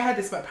remember where I heard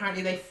this, but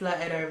apparently they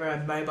flirted over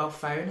a mobile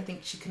phone. I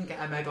think she couldn't get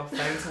her mobile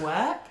phone to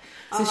work.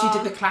 So she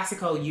did the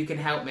classical, you can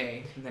help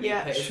me. And then Yeah,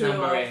 he put his show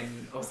number off.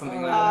 in or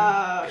something like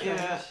that.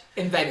 Yeah.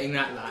 Inventing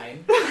that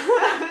line.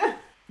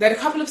 They had a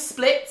couple of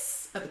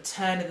splits at the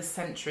turn of the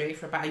century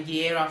for about a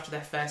year after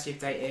their first year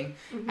of dating.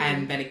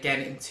 And then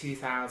again in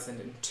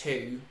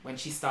 2002 when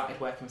she started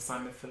working with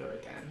Simon Fuller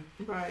again.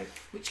 Right.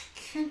 Which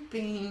could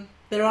be...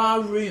 There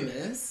are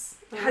rumours.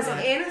 Has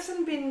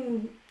anything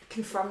been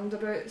confirmed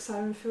about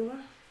Simon Fuller?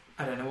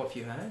 I don't know, what have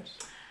you heard?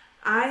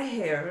 I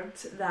heard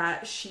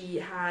that she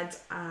had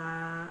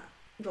a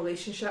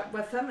relationship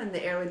with him in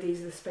the early days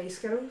of the Spice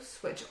Girls,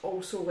 which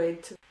also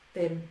led to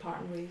them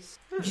parting ways.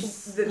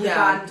 The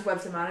Yeah. band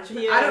with the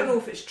management. Yeah. I don't know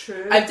if it's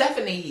true. I've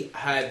definitely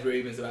heard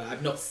rumours about it.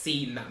 I've not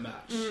seen that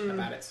much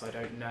about it, so I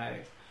don't know.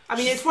 I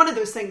mean, it's one of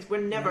those things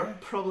we're never Yeah.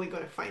 probably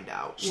going to find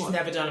out. She's what-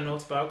 never done an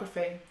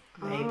autobiography.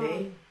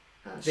 Maybe.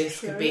 That's This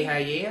true. could be her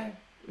year.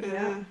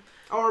 Yeah.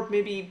 Or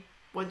maybe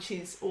when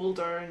she's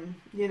older and,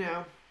 you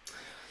know.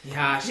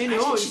 Yeah, Who she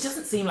knows?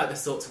 doesn't seem like the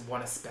sort to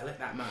want to spill it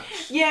that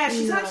much. Yeah,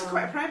 she's No. actually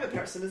quite a private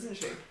person, isn't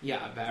she?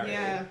 Yeah, very.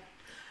 Yeah.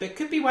 But it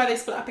could be why they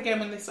split up again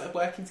when they started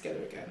working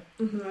together again.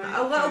 Mhm.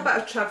 A little bit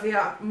of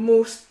trivia.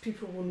 Most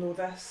people will know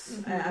this.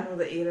 Mhm. I know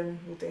that Erin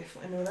will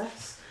definitely know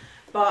this.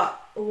 But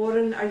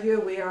Lauren, are you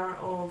aware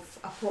of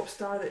a pop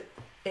star that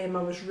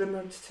Emma was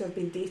rumoured to have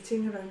been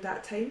dating around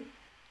that time?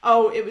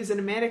 Oh, it was an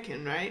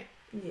American, right?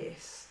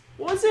 Yes.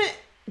 Was it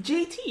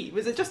JT?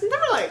 Was it Justin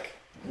Timberlake?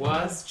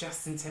 Was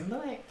Justin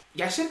Timberlake?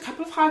 Yeah, she had a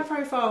couple of high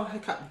profile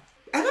hookups.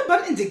 Emma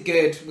Bunton did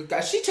good with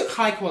guys. She took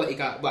high quality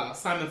guys. Well,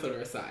 Simon Fuller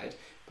aside.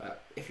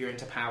 But if you're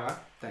into power,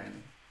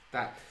 then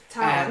that...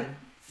 Talent.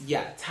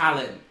 Yeah,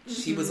 talent.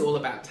 She was all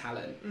about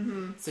talent.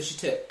 Mm-hmm. So she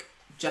took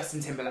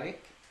Justin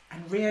Timberlake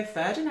and Rio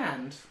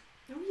Ferdinand.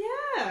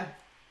 Oh, yeah.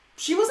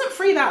 She wasn't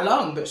free that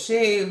long, but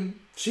she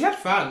had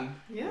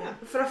fun. Yeah.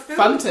 For a full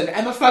Funton,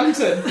 Emma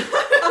Funton.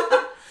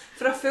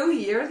 For a full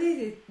year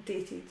they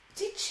dated.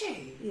 Did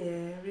she?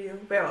 Yeah, real.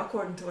 Well,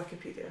 according to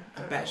Wikipedia.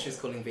 I bet she was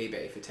calling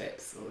VB for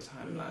tips all the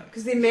time. Like,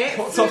 because they met.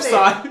 what's through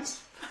offside?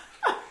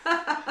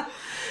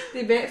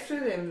 They met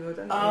through them though,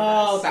 didn't they?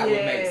 Oh, that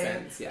would make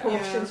sense. Yeah. Posh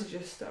Yeah.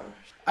 introduced her.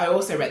 I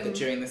also read that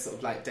during this sort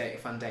of like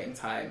fun dating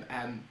time,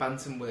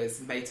 Bunton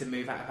was made to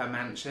move out of her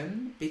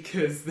mansion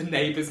because the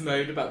neighbours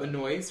moaned about the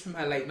noise from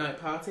her late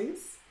night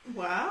parties.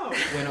 Wow.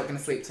 We're not going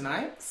to sleep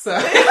tonight, so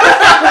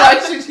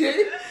why should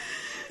you?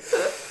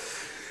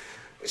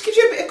 Which gives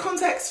you a bit of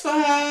context for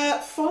her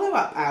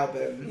follow-up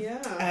album.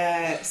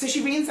 Yeah. So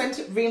she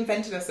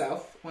reinvented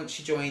herself once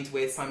she joined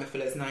with Simon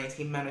Fuller's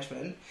 19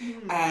 Management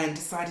and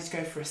decided to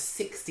go for a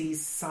 60s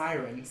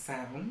siren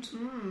sound.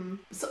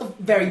 Sort of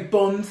very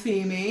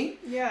Bond-themey.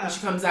 Yeah. And she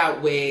comes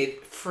out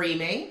with Free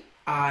Me.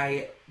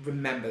 I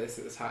remember this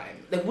at the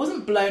time. I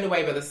wasn't blown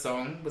away by the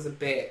song. It was a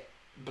bit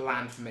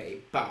bland for me,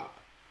 but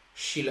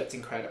she looked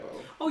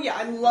incredible. Oh yeah,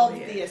 I loved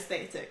the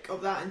aesthetic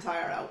of that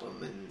entire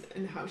album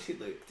and how she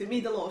looked. It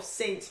made a lot of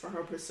sense for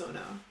her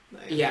persona.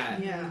 Like,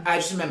 Yeah. I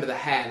just remember the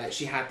hair. Like,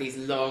 she had these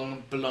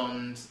long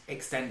blonde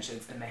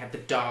extensions and they had the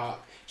dark...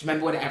 Do you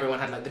remember when everyone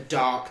had like the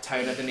dark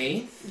tone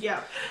underneath? Yeah.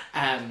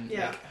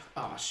 Like,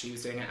 oh, she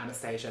was doing it.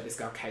 Anastasia, this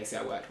girl Casey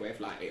I worked with,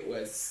 like, it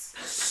was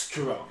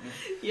strong.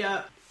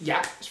 Yeah.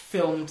 Yeah, she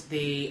filmed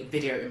the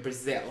video in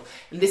Brazil.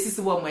 And this is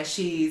the one where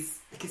she's...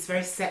 Like, it's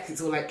very sexy.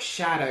 It's all like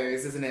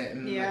shadows, isn't it?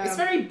 And Yeah. like, it's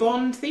very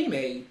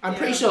Bond-themey. I'm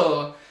pretty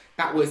sure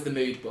that was the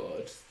mood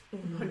board.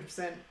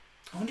 100%.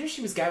 I wonder if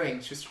she was going.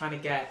 She was trying to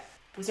get...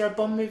 Was there a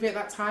Bond movie at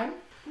that time?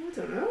 I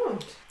don't know.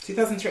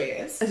 2003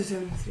 it is.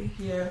 2003.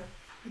 Yeah.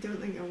 I don't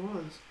think it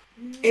was.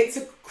 It's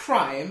a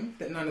crime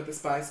that none of the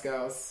Spice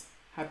Girls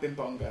have been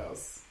Bond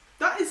girls.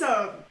 That is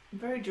a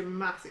very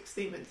dramatic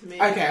statement to make.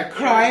 Okay, a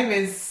crime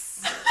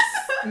is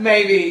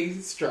maybe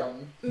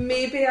strong.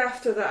 Maybe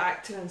after the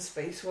acting in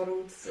Spice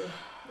World,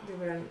 they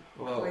weren't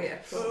quite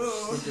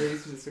approached. Agree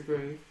to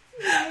disagree.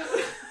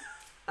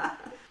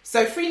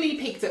 So Free Me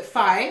peaked at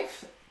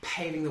 5,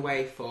 paving the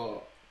way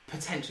for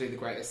potentially the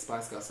greatest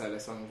Spice Girl solo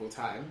song of all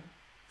time.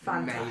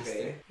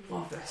 Fantastic.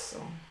 Love this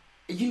song.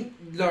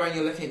 Lauren,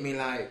 you're looking at me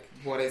like,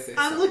 what is this?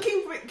 I'm song?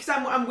 looking for because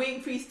I'm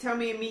waiting for you to tell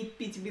me and me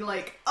to be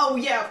like, oh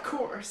yeah, of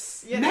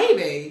course. You know?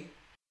 Maybe.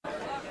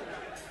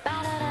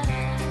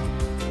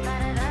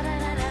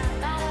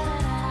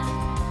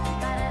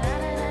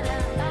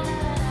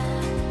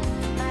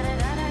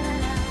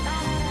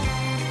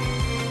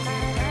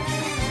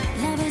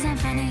 Love isn't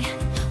funny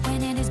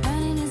when it is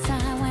burning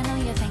inside. When all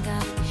you think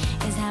of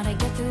is how to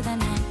get through the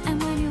night.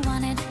 And when you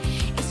want it,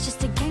 it's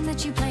just a game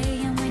that you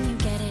play. And when you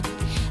get it,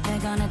 they're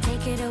gonna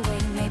take it away.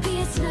 Maybe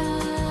it's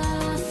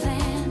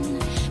nothing.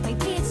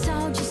 Maybe it's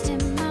all just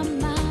in my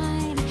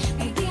mind.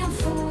 Maybe I'm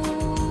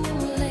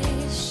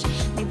foolish.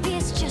 Maybe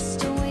it's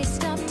just a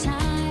waste of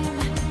time.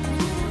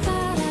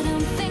 But I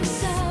don't think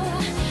so.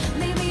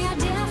 Maybe I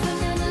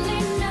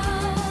definitely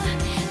know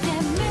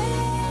that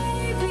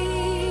maybe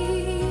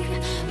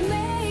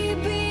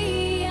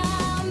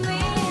I'm in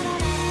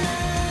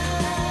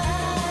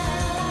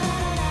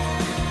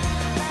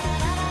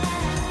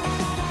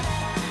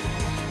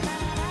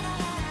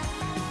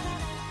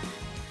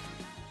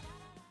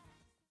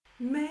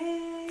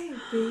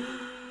Maybe.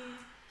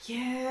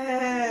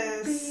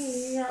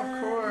 Yes.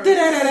 Of course.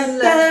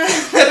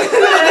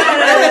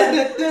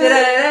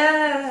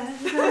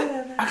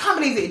 I can't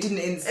believe that it didn't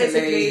instantly... It's a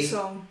great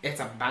song. It's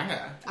a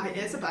banger.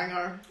 It's a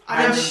banger.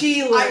 And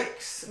She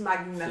looks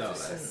magnificent.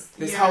 Flawless.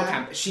 This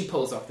Yeah. whole she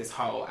pulls off this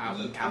whole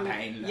album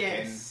campaign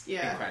looking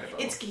incredible.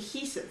 It's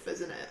cohesive,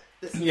 isn't it?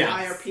 This Yes.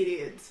 entire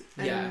period.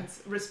 And Yeah.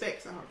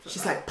 respect to her for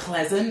She's that. like,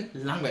 pleasant,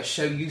 I'm going to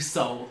show you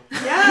soul.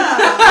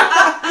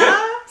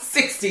 Yeah.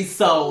 60s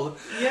soul.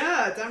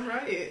 Yeah, damn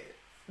right.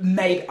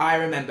 I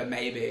remember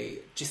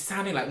just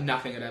sounding like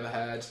nothing I'd ever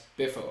heard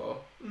before.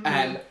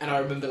 And I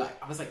remember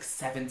I was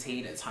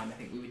 17 at the time. I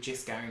think we were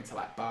just going to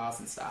bars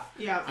and stuff.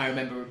 Yeah. I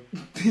remember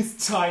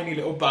this tiny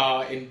little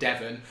bar in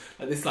Devon,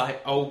 this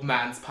old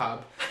man's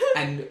pub,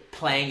 and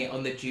playing it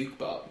on the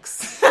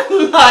jukebox.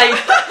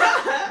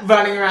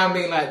 Running around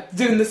being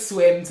doing the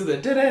swim to the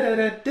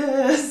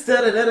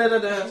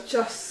da-da-da-da-da.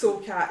 Just so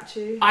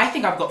catchy. I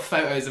think I've got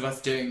photos of us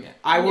doing it.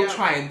 I will Yeah.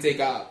 try and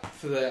dig up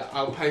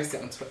I'll post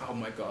it on Twitter. Oh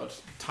my god,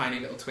 tiny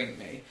little twink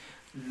me.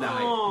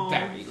 Aw.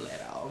 Very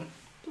little.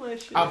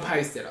 Bless you. I'll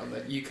post it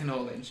you can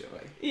all enjoy.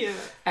 Yeah.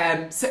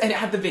 And it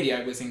had the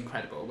video was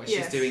incredible where she's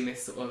Yes. doing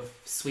this sort of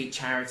sweet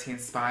charity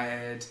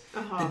inspired,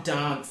 Uh-huh. the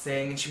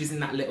dancing, and she was in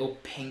that little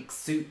pink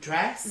suit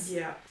dress,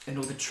 Yeah. and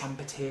all the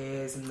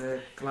trumpeteers and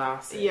the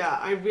glasses. Yeah,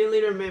 I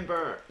really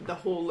remember the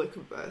whole look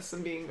of this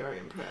and being very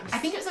impressed. I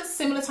think it was at a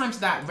similar time to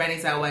that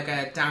Renée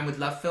Zellweger Down with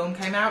Love film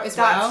came out as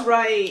well. That's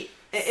right.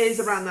 It is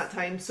around that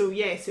time. So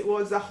yes, it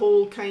was a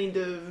whole kind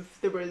of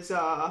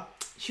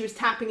she was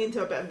tapping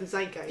into a bit of the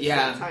zeitgeist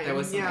at the time. There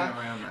was something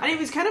around that. And it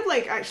was kind of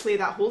actually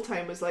that whole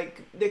time was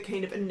the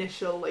kind of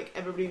initial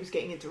everybody was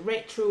getting into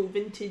retro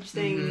vintage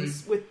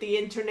things with the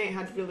internet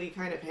had really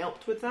kind of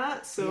helped with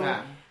that. So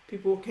Yeah.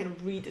 people were kind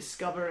of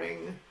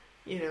rediscovering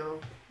you know,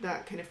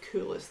 that kind of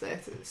cool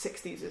aesthetic,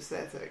 60s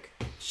aesthetic.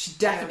 She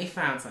definitely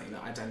found something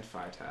that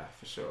identified her,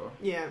 for sure.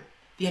 Yeah.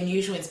 The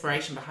unusual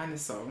inspiration behind the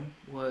song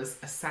was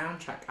a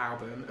soundtrack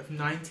album of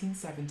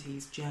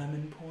 1970s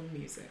German porn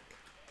music.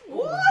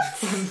 What?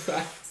 Fun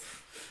fact.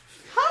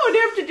 How on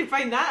earth did you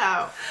find that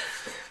out?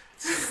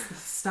 The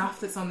stuff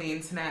that's on the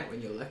internet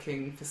when you're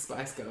looking for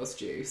Spice Girls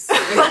juice.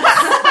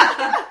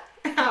 Out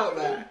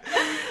there.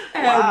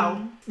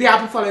 Wow. The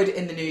album followed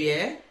in the new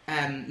year,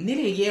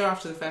 nearly a year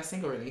after the first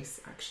single release,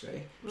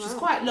 actually, which is Wow.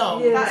 quite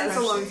long. Yeah, That is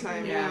a long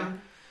especially.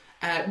 time,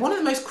 yeah. One of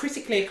the most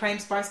critically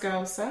acclaimed Spice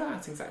Girls solo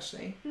outings,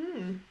 actually.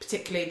 Hmm.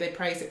 Particularly, they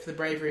praised it for the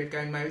bravery of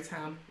going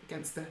Motown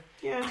against the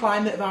Yeah.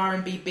 climate of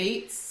R&B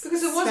beats.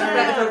 Because it was So- a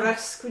bit of a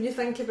risk when you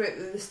think about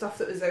the stuff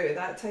that was out at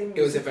that time.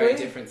 It was a very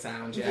musically. different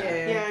sound,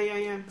 yeah.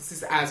 Yeah. This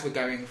is as we're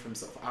going from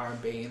sort of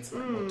R&B into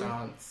like more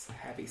dance,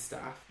 heavy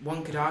stuff.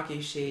 One could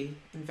argue she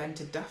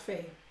invented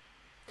Duffy.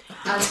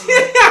 And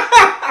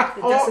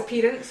the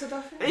disappearance of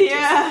Duffy.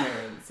 Yeah.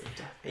 Disappearance of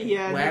Duffy.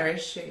 Yeah. Where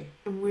is she?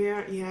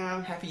 Where?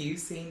 Yeah. Have you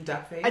seen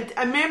Duffy? I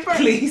remember.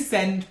 Please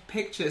send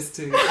pictures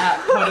to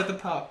Pod of the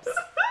Pops.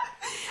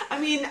 I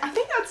mean, I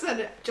think that's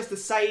just a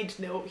side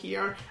note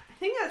here. I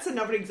think that's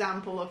another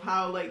example of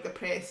how, like, the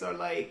press are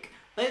like,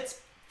 let's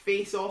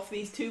face off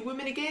these two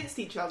women against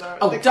each other.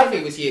 Oh, The kind Duffy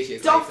of- was years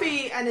later.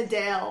 Duffy and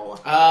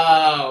Adele,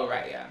 Oh,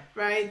 right, yeah.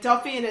 right?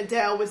 Duffy and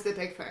Adele was the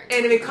big thing.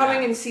 Anyway,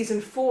 coming in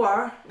season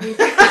 4, we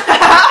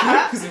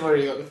Because we've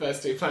already got the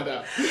first two planned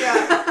out.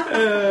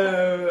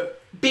 Yeah.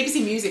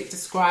 BBC Music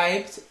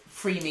described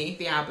Free Me,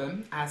 the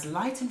album, as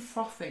light and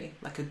frothy,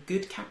 like a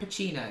good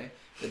cappuccino,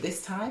 but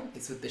this time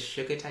it's with the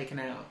sugar taken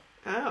out.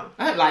 Oh.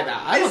 I don't like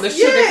that. I want the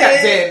It's- sugar yeah,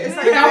 kept in. it's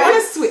Like, like- I want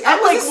a sweet.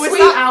 That was a was sweet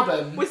that-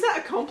 album. Was that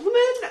a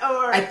compliment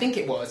or I think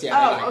it was. Yeah, Oh,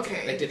 they liked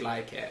okay. it. They did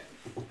like it.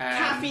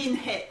 caffeine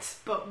hit,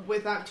 but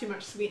without too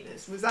much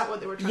sweetness? Was that what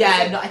they were trying to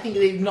Yeah, say? no, I think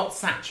they're not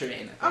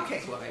saturating. I think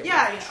Okay. is what they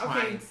Yeah, were yeah,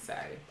 trying okay. to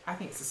say. I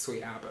think it's a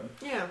sweet album.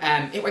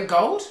 Yeah. It went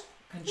gold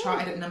and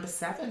charted at number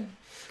 7.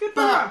 Good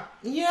for her.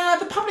 But yeah,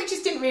 the public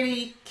just didn't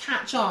really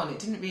catch on. It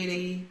didn't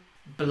really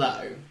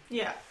blow.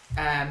 Yeah.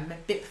 A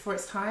bit before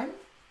its time.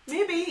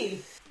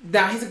 Maybe.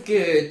 Now here's a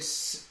good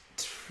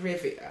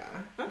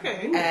trivia.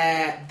 Okay.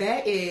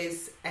 There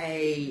is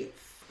a,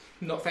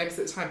 not famous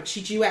at the time, but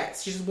she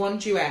duets. She just one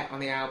duet on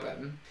the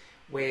album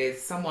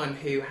with someone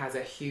who has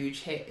a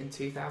huge hit in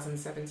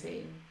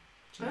 2017.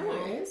 Do you know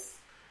who it is?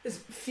 is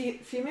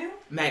female?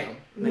 Male.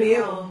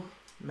 Male.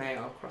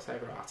 Male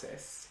crossover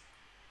artist.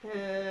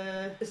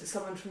 Is it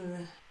someone from the?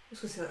 I was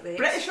going to say like the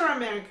British or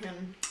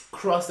American?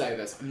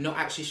 Crossovers. I'm not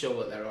actually sure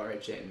what their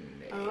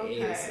origin Okay.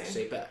 is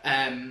actually, but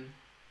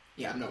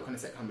yeah, I'm not going to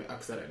say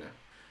because I don't know.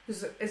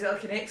 Is it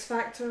like an X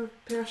Factor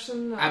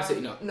person? Or?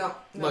 Absolutely not. No.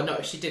 Well,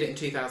 no, she did it in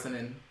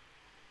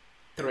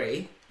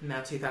 2003.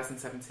 Now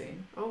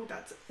 2017. Oh,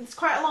 it's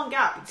quite a long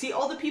gap. See,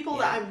 all the people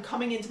that I'm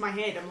coming into my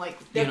head, I'm like,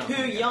 they're You're not too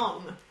gonna get it.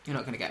 young. You're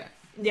not going to get it.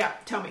 Yeah,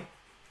 tell me.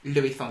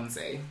 Louis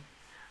Fonsi,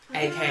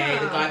 aka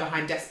the guy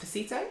behind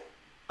Despacito.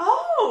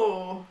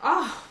 Oh.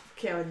 Oh,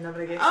 okay, I would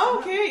never guess. Oh,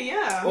 okay,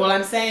 yeah. All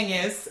I'm saying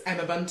is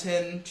Emma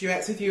Bunton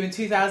duets with you in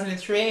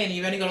 2003, and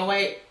you've only got to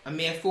wait a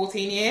mere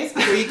 14 years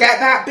before you get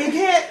that big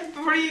hit.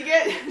 Before you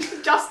get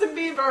Justin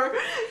Bieber.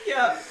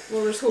 Yeah.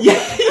 Well, there's hope.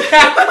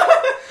 Yeah.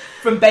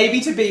 From baby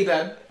to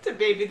Bieber. To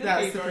baby the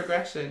That's the Bieber.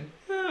 progression.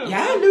 Oh.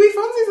 Yeah, Louis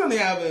Fonsi's on the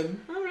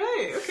album. All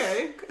right,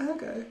 okay.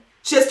 Okay.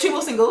 She has 2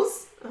 more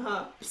singles.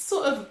 Uh-huh.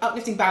 Sort of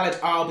uplifting ballad,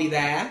 I'll Be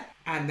There.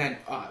 And then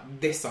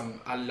this song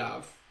I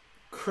love.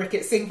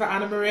 Cricket Sing for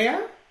Anna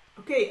Maria.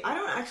 Okay, I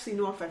don't actually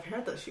know if I've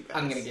heard this, you guys.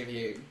 I'm going to give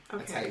you a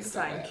Okay, taste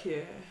of it. Thank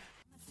you.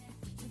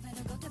 You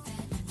better go to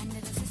bed. And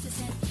then the sister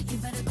said, you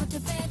better go to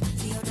bed.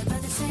 The older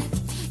brother said,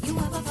 you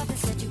have a father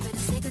said, you better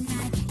say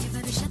goodnight. You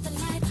better shut the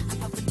light. And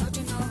Papa told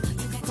you no,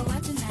 you can't go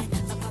out tonight.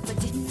 But Papa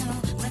didn't know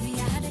whether I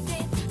had a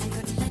date. I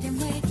couldn't let him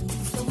wait.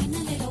 So in a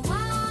little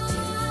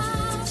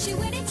while, she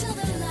waited till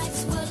the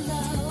lights were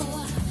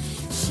low.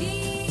 She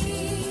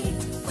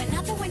went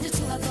out the window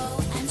to her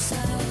boat. And so,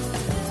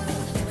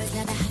 there was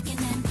let a hugging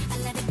and a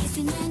lot of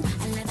kissing and a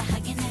lot of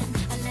hugging and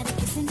a lot of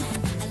kissing and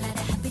a lot of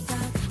happy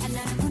talk, a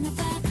lot of fun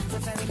about for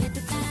very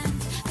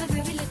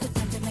little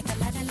time to make a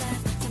lot of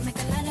love, to make a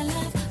lot of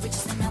love, which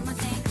is a normal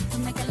thing to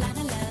make a lot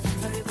of love.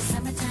 For it was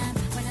summertime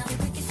when all the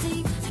crickets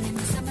sing, and in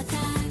the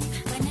summertime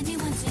when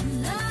anyone's in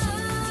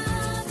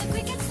love, the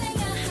crickets sing a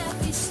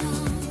happy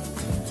song.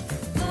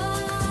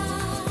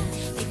 But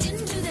they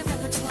didn't do their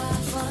repertoire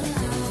for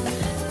long.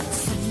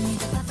 Suddenly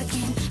the papa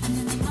came, and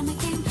then the mama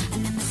came,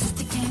 and then the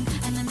sister came,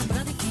 and then the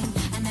brother came,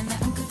 and then the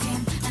uncle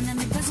came, and then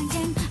the cousin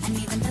came, and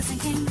even dozen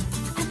came.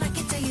 And I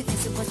can tell you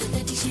this, it was a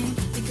dirty shame,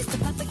 because the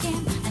papa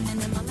came, and then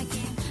the mama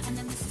came, and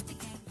then the sister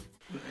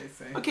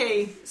came.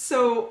 Okay,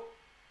 so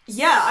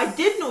yeah, I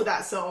did know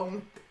that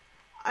song,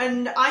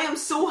 and I am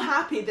so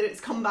happy that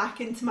it's come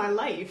back into my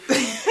life.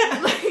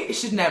 It Like,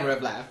 should never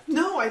have left.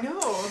 no, I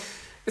know.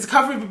 It's a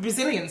cover of a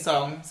Brazilian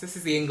song. So this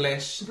is the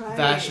English Right.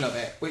 version of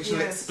it, which will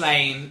Yes.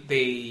 explain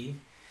the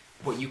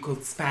what you called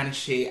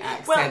Spanishy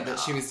accent that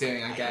she was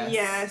doing, I guess.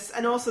 Yes,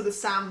 and also the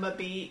samba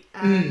beat,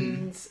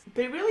 and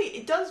but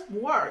it does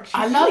work. She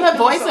I love really her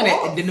voice comes on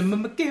off.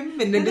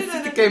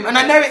 it. And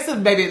I know it's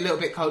maybe a little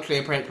bit culturally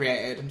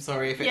appropriated. I'm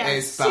sorry if it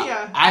is, but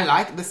I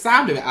like the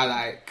sound of it. I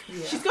like.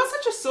 Yeah. She's got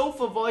such a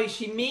soulful voice.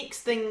 She makes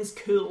things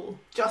cool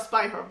just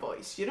by her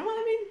voice. You know what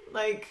I mean?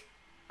 Like,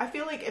 I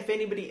feel like if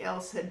anybody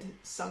else had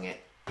sung it,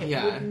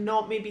 it would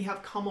not maybe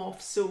have come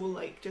off so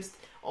like just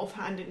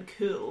offhand and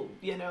cool.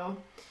 You know.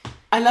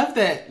 I love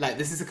that, like,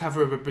 this is a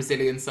cover of a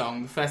Brazilian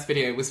song. The first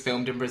video was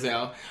filmed in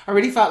Brazil. I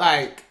really felt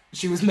like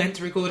she was meant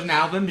to record an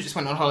album, but just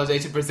went on holiday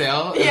to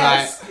Brazil.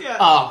 Yes, like,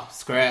 oh,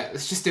 screw it.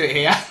 Let's just do it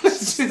here.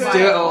 Let's just do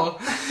it all.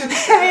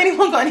 Hey,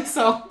 anyone got any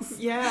songs?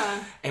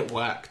 Yeah. It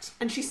worked.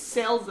 And she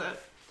sells it.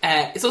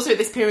 It's also at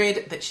this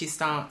period that she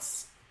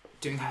starts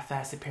doing her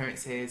first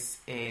appearances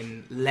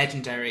in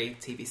legendary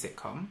TV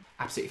sitcom,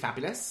 Absolutely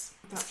Fabulous.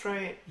 That's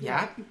right.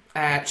 Yeah.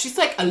 She's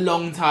like a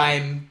long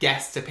time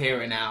guest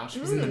appearer now. She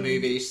was in the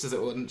movie. She does it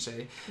all, didn't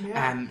she?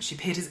 Yeah. She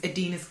appeared as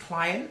Adina's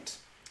client,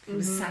 who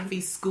was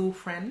Safi's school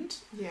friend.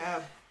 Yeah.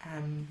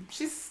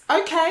 She's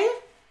okay.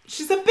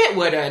 She's a bit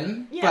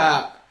wooden,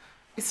 but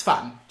it's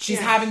fun. She's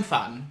having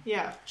fun.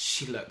 Yeah.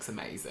 She looks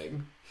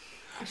amazing.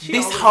 She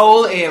This always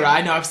whole looks era, amazing.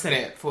 I know I've said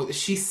it before, that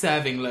she's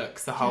serving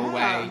looks the whole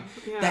way.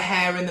 Yeah. The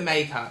hair and the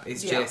makeup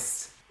is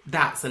just,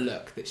 that's a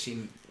look that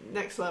she...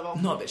 Next level.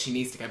 Not that she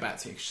needs to go back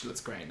to, because she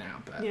looks great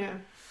now, but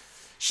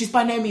she's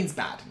by no means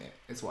bad in it,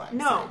 is what I'm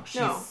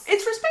saying. No.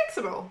 It's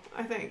respectable,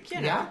 I think,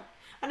 you know. Yeah.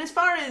 And as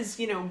far as,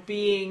 you know,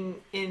 being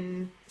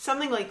in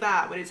something like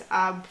that, when it's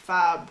Ab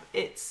Fab,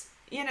 it's,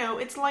 you know,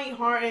 it's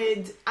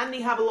lighthearted, and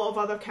they have a lot of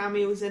other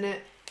cameos in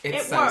it.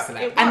 It's It so works.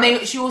 select. It And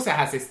works. she also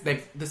has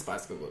the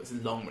Spice Girls got this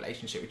long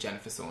relationship with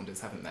Jennifer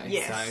Saunders, haven't they?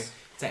 Yes. So,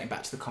 dating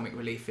back to the Comic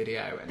Relief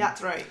video and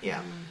That's right, yeah.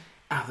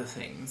 other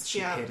things. She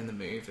Yeah. appeared in the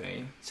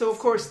movie. So, of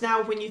course,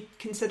 now when you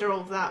consider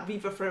all of that,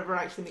 Viva Forever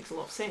actually makes a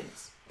lot of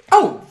sense.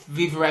 Oh,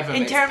 Viva Ever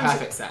makes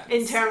perfect sense.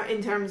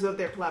 In terms of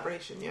their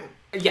collaboration, yeah.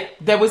 Yeah,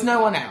 there was no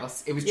one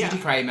else. It was Yeah.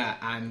 Judy Kramer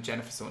and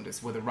Jennifer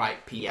Saunders were the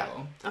right people.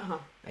 Yeah. Uh-huh.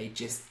 They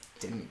just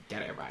didn't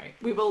get it right.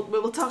 We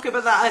will talk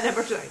about that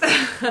another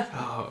time.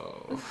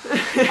 Oh,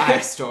 I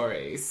have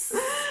stories.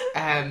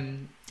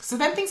 So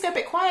then things go a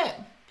bit quiet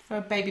for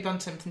Baby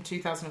Bunton from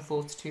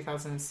 2004 to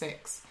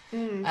 2006.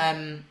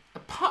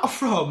 Apart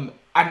from,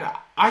 and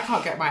I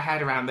can't get my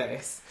head around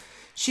this,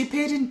 she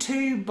appeared in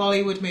 2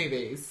 Bollywood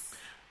movies.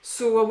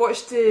 So I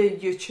watched the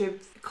YouTube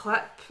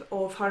clip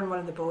of her in one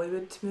of the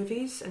Bollywood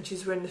movies, and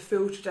she's wearing the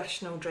full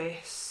traditional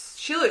dress.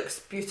 She looks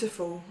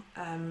beautiful,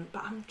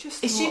 but I'm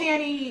just Is she the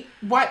only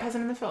white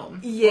person in the film?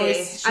 Yeah, Or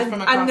is she from a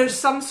and cast there's of-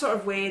 some sort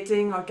of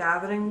wedding or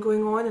gathering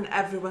going on, and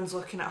everyone's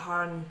looking at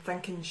her and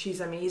thinking she's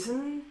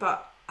amazing,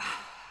 but I'm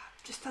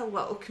just a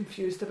little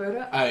confused about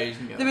it. Oh,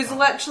 yeah, There was fine.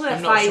 literally a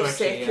I'm not sure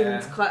 5-second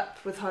if she,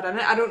 clip with her in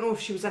it. I don't know if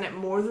she was in it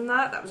more than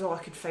that. That was all I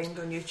could find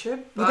on YouTube.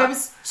 Well, But there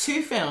was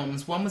 2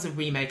 films. One was a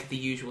remake of The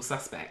Usual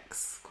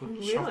Suspects called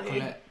Really?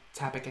 Chocolate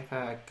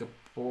Tabitha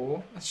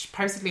Gabor.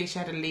 Supposedly she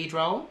had a lead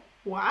role.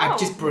 Wow. I've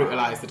just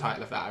brutalised the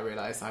title of that, I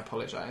realise. I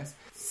apologise.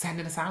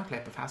 Send in a sound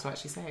clip of how to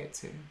actually say it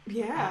to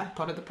Yeah.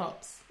 Pot of the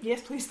Pops.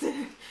 Yes, please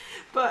do.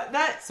 But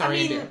that, Sorry,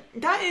 I mean, India.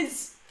 that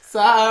is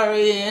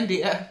Sorry,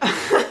 India.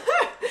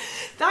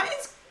 that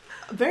is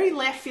very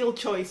left field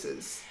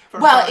choices. For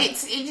Well, her.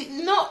 it's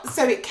not...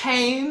 So it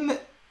came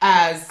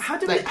as... How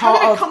did like, it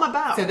part come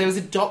about? So there was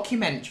a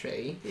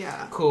documentary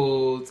Yeah.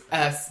 called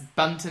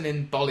Bunton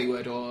in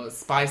Bollywood, or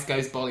Spice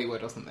Goes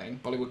Bollywood or something.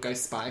 Bollywood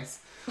Goes Spice.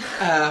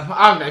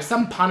 I don't know,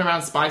 some pun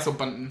around Spice or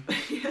Bunton.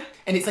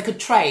 And it's like a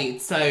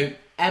trade. So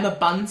Emma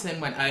Bunton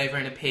went over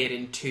and appeared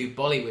in 2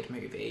 Bollywood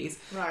movies.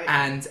 Right.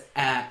 And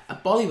a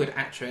Bollywood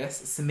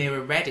actress,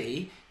 Samira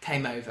Reddy,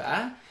 came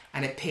over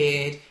and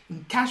appeared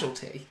in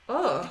Casualty.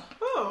 oh,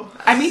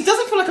 I mean, it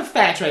doesn't feel like a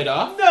fair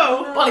trade-off.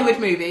 No. Bollywood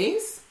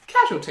movies,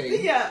 Casualty.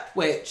 Yeah.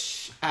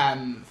 Which,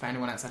 for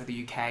anyone outside of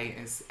the UK,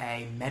 is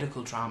a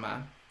medical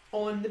drama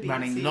On the BBC.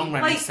 running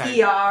Like soap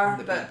ER, on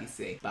the but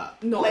BBC,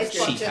 but not Less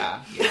as good. cheaper,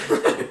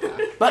 cheaper.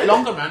 But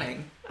longer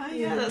running.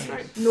 Yeah, that's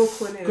right. No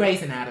clue.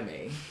 Grey's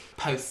Anatomy,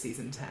 post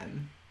season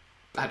 10.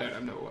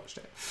 I've never watched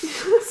it.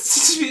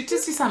 It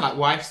just sound like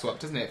wife swap,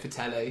 doesn't it, for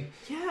telly?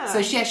 Yeah.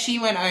 So she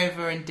went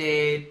over and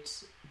did.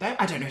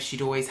 I don't know if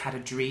she'd always had a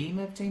dream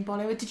of doing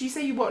Bollywood. Did you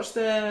say you watched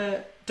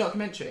the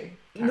documentary?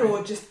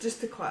 No, just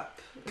the clip.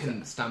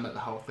 Couldn't stomach the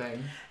whole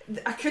thing.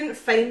 I couldn't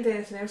find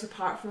anything else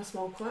apart from a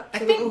small clip. I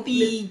so think don't know.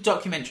 the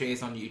documentary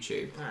is on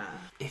YouTube. Ah.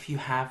 If you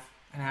have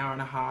an hour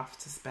and a half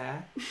to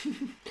spare,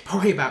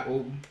 probably about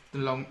all the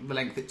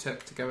length it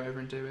took to go over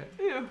and do it.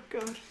 Oh,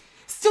 God.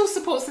 Still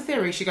supports the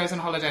theory she goes on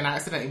holiday and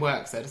accidentally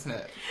works there, doesn't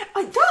it?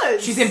 It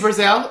does. She's in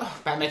Brazil. Oh,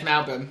 about to make an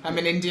album. I'm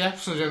in India.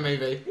 She'll do a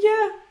movie.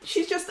 Yeah.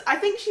 I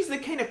think she's the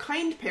kind of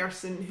kind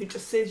person who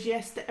just says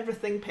yes to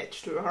everything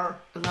pitched to her.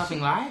 A loving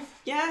life.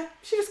 Yeah.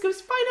 She just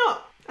goes, why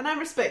not? And I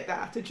respect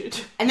that attitude.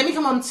 And then we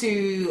come on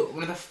to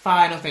one of the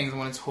final things I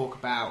want to talk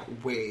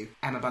about with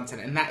Emma Bunton,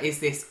 and that is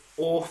this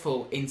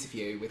awful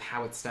interview with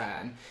Howard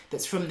Stern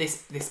that's from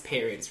this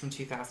period. It's from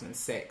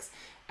 2006.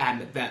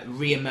 that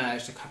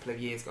re-emerged a couple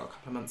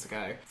of months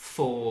ago,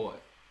 for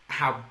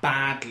how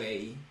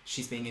badly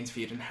she's being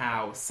interviewed and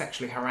how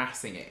sexually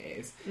harassing it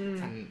is,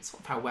 and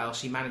sort of how well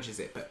she manages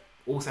it, but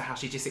also how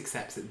she just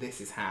accepts that this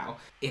is how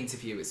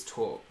interviewers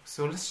talk.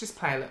 So let's just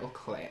play a little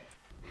clip.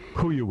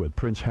 Who are you with?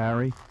 Prince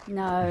Harry?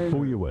 No.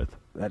 Who are you with?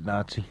 That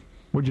Nazi.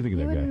 What'd you think of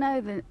You that guy?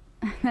 wouldn't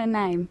know their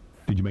name.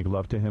 Did you make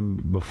love to him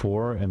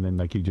before and then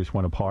like you just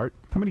went apart?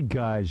 How many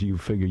guys you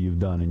figure you've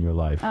done in your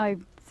life? Oh,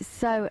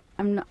 so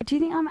I'm not. Do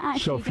you think I'm actually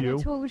So going few?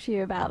 to talk to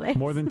you about this?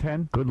 More than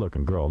 10?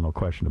 Good-looking girl, no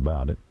question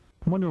about it.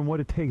 I'm wondering what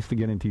it takes to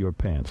get into your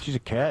pants. She's a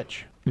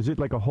catch. Is it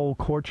like a whole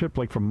courtship,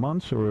 like for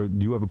months, or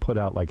do you ever put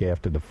out like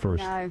after the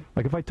first? No.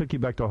 Like if I took you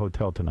back to a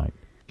hotel tonight,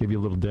 give you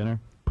a little dinner,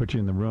 put you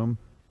in the room,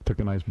 took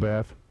a nice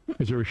bath.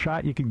 Is there a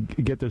shot you can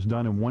get this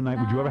done in one night?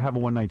 Would you No. ever have a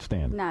one-night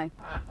stand? No.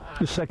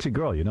 You're a sexy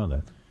girl, you know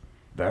that.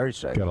 Very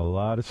sexy. Got a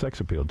lot of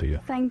sex appeal to you.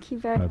 Thank you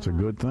very much. That's a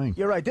good thing.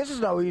 You're right. This is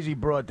no easy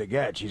broad to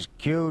get. She's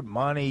cute,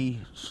 money,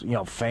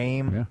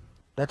 fame. Yeah.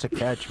 That's a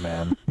catch,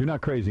 man. You're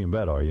not crazy in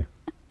bed, are you?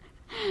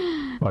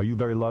 Are you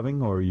very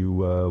loving or are you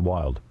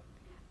wild?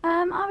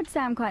 I would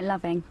say I'm quite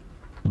loving.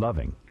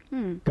 Loving.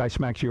 Guy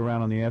smacks you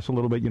around on the ass a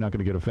little bit, you're not going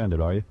to get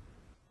offended, are you?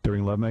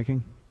 During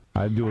lovemaking?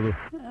 I'd do a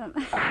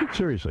little...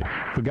 Seriously.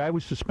 If a guy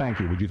was to spank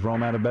you, would you throw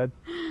him out of bed?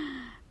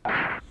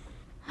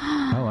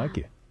 I like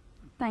you.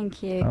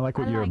 Thank you. I like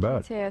what you're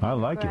about. You too. I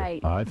like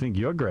great. you. I think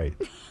you're great.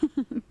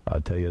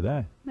 I'll tell you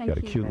that. Thank Got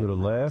a you cute very little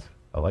laugh.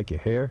 I like your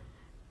hair.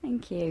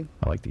 Thank you.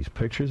 I like these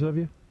pictures of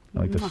you.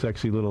 I like the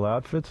sexy little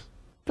outfits.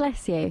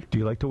 Bless you. Do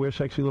you like to wear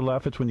sexy little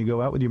outfits when you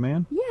go out with your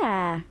man?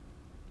 Yeah. You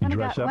When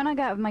dress up? when I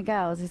go out with my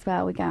girls as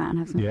well, we go out and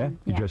have some Yeah? fun.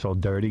 You dress all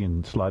dirty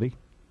and slutty?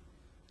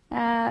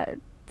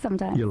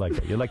 Sometimes. You like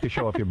that. You like to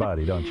show off your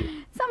body, don't you?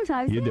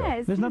 Sometimes, You do.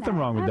 yes. There's nothing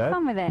wrong with have that.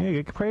 fun with it. Yeah,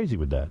 get crazy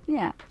with that.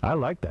 Yeah. I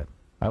like that.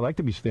 I like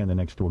to be standing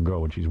next to a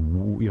girl when she's,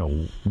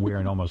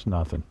 wearing almost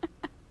nothing.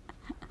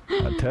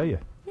 I tell you.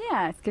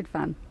 Yeah, it's good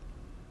fun.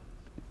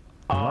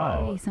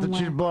 Wow. Somewhere.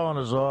 She's blowing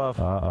us off.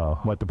 Uh-oh.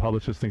 What, the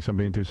publicist thinks I'm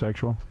being too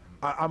sexual?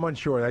 I'm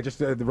unsure. I just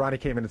Ronnie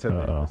came in and said,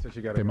 Uh-oh. said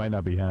you got They might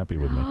not be happy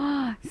with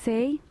me.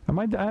 See? Am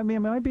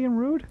I being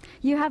rude?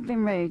 You have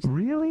been rude.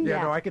 Really? Yeah,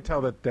 Yeah. no, I could tell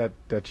that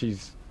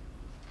she's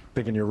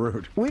thinking you're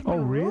rude. Oh,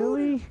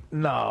 really?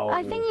 No.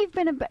 I think you've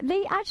been a bit...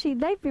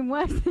 They've been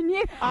worse than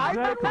you.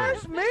 Exactly.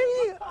 That's me.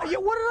 What did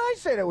I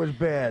say that was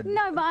bad?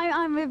 No, but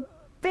I'm a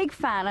big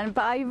fan,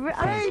 but I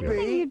don't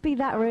think you'd be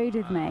that rude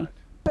with me.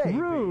 Baby.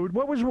 Rude?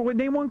 What was...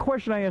 Name one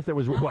question I asked that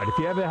was... What, if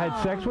you ever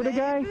had sex with a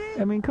guy?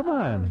 I mean, come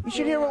on. You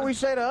should hear what we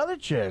say to other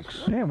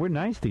chicks. Yeah, we're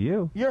nice to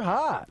you. You're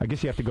hot. I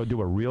guess you have to go do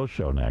a real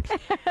show next.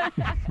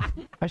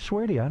 I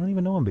swear to you, I don't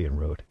even know I'm being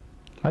rude.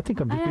 I think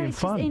I'm I just know, being it's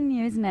fun. just in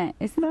you, isn't it?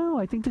 It's No,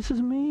 I think this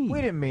is me.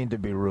 We didn't mean to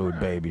be rude,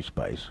 Baby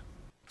Spice.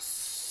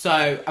 So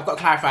I've got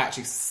to clarify,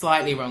 actually,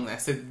 slightly wrong there.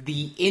 So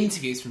the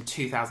interview's from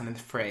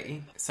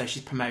 2003. So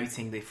she's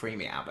promoting the Free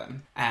Me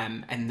album,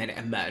 and then it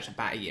emerged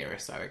about a year or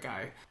so ago.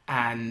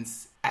 And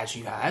as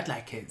you heard,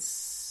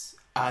 it's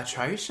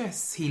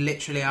atrocious. He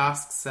literally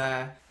asks,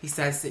 he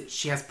says that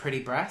she has pretty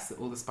breasts, that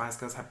all the Spice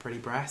Girls have pretty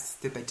breasts.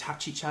 Did they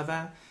touch each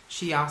other?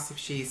 She asks if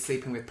she's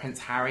sleeping with Prince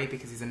Harry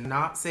because he's a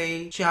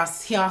Nazi. He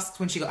asks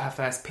when she got her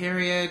first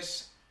period.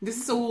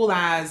 This is all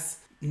as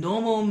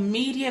normal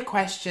media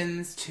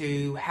questions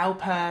to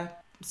help her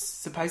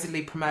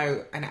supposedly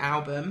promote an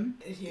album.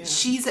 Yeah.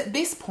 She's at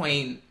this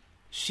point,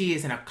 she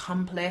is an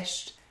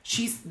accomplished.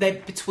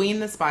 Between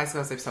the Spice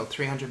Girls, they've sold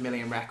 300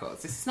 million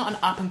records. This is not an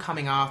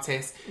up-and-coming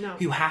artist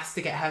who has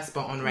to get her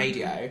spot on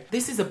radio.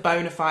 This is a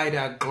bona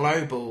fide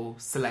global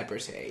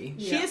celebrity.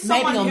 She is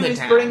Maybe someone on the who's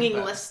down, bringing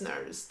but-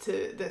 listeners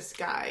to this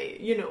guy,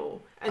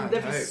 and I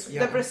the hope,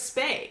 yeah.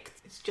 respect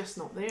is just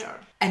not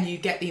there. And you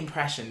get the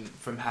impression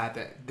from her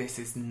that this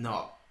is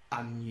not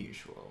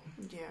unusual.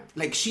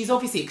 Yeah. She's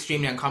obviously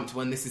extremely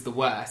uncomfortable, and this is the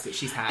worst that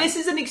she's had. This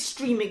is an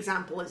extreme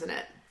example, isn't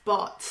it?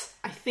 But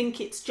I think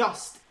it's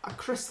just a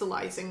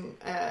crystallising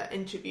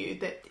interview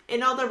that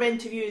in other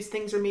interviews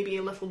things are maybe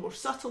a little more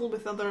subtle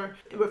with other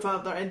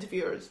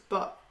interviewers,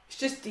 but It's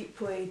just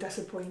deeply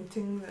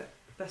disappointing that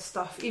this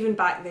stuff, even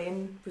back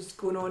then, was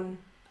going on.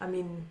 I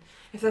mean,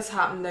 if this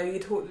happened now,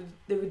 you'd hope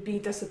there would be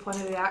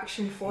disciplinary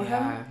action for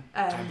him.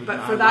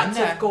 But for that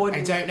to have gone...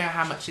 I don't know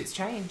how much it's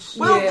changed.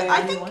 well, Yeah,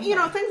 I you think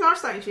wonder. things are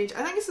starting to change.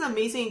 I think it's an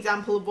amazing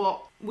example of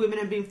what women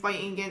have been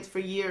fighting against for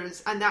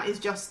years, and that is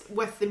just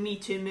with the Me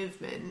Too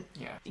movement.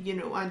 Yeah.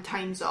 And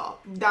Time's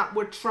Up, that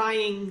we're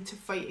trying to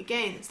fight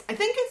against. I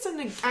think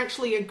it's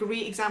actually a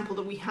great example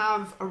that we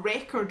have a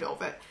record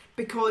of it,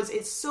 because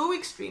it's so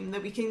extreme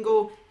that we can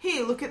go,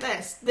 hey, look at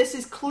this. This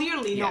is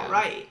clearly not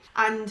right.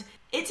 And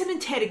it's an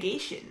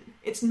interrogation.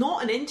 It's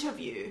not an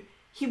interview.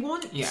 He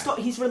won't stop.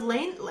 He's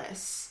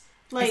relentless.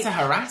 It's a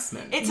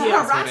harassment. It's a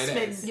That's what harassment.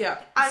 it is. Yeah,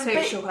 And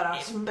sexual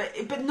harassment.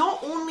 But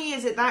not only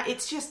is it that,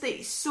 it's just that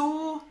he's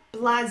so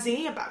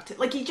blasé about it.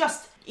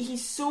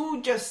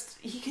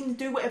 He can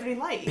do whatever he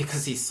likes.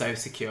 Because he's so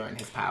secure in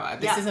his power.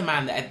 This is a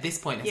man that at this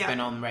point has been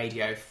on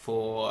radio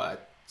for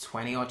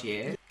 20 odd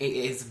years. It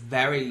is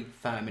very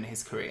firm in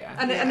his career.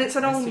 And it's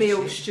an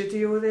all-male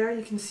studio there.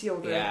 You can see all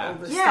the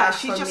staff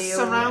she's are just male.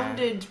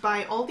 surrounded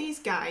by all these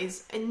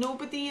guys, and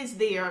nobody is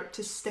there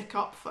to stick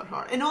up for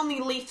her. And only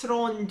later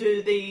on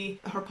do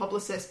her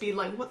publicists be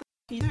like, "What the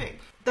f*** are you doing?"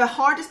 The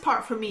hardest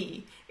part for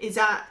me is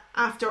that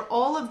after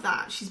all of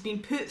that, she's been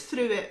put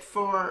through it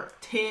for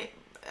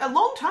a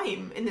long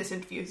time. In this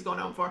interview, he's gone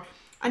on for.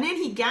 And then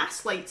he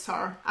gaslights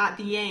her at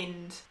the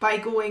end by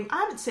going,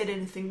 "I haven't said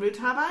anything rude,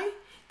 have I?"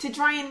 To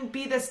try and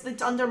be this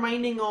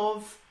undermining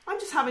of, "I'm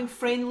just having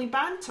friendly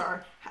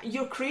banter.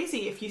 You're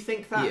crazy if you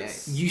think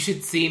that's..." Yeah, you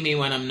should see me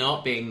when I'm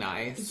not being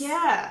nice.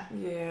 Yeah.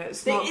 Yeah,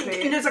 it's not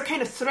great. And there's a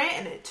kind of threat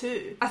in it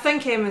too. I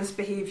think Emma's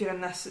behaviour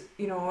in this,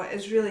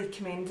 is really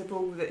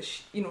commendable that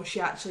she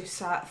actually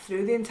sat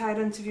through the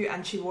entire interview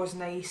and she was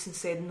nice and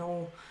said,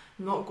 "No,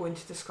 I'm not going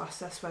to discuss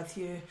this with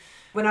you."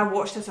 When I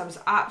watched this, I was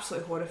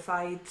absolutely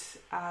horrified.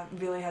 I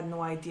really had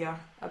no idea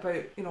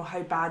about,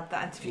 how bad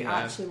that interview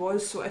actually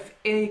was. So if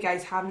any of you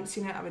guys haven't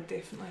seen it, I would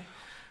definitely.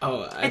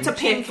 Oh, it's a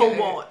painful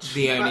watch.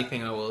 The only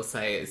thing I will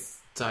say is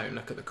don't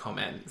look at the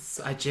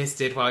comments. I just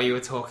did while you were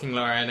talking,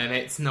 Lauren, and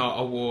it's not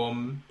a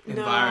warm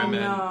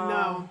environment.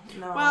 No.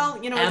 Well,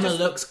 Emma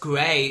looks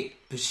great,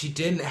 but she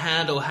didn't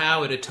handle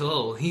Howard at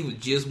all. He was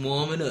just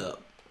warming up.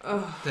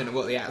 Don't know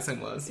what the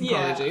accent was.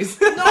 Apologies.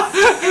 No,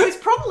 it was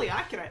probably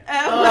accurate.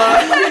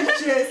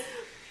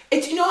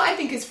 Do you know what I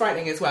think is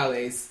frightening as well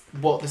is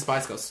what the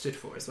Spice Girls stood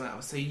for as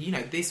well. So,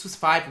 this was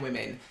 5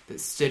 women that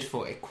stood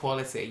for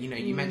equality.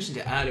 You mentioned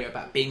it earlier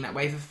about being that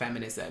wave of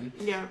feminism.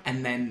 Yeah.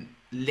 And then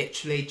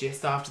literally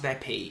just after their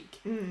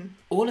peak,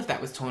 all of that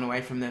was torn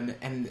away from them.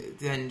 And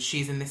then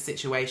she's in this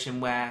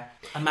situation where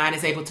a man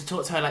is able to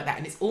talk to her like that.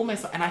 And it's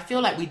almost, and I feel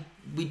like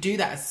we do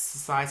that as a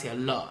society a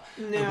lot.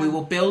 Yeah. We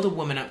will build a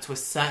woman up to a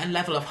certain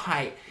level of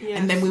height,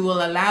 and then we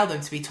will allow them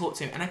to be talked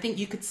to. And I think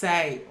you could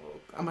say,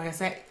 I'm going to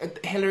say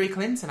Hillary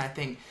Clinton, I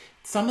think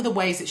some of the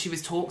ways that she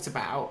was talked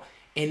about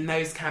in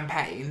those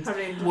campaigns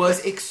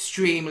was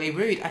extremely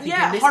rude. I think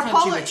in this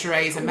country with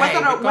Theresa May,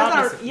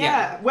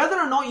 whether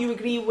or not you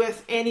agree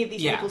with any of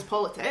these people's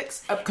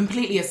politics,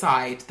 completely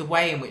aside, the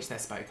way in which they're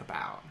spoke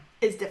about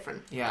is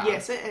different. Yeah.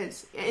 Yes, it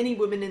is. Any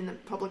woman in the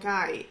public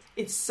eye,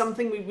 it's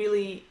something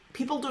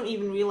people don't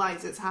even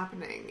realise it's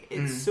happening.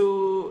 It's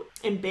so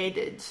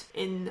embedded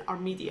in our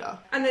media.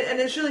 And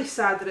it's really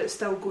sad that it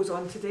still goes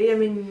on today. I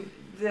mean,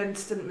 the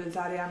incident with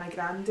Ariana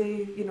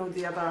Grande,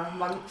 the other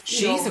month.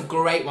 She's a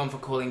great one for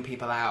calling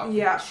people out.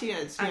 Yeah. She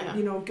is,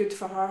 And, good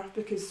for her,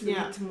 because we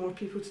need more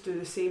people to do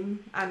the same,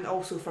 and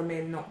also for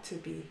men not to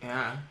be...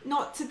 Yeah.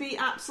 Not to be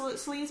absolute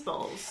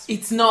sleazeballs.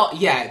 It's not,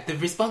 the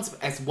response,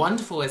 as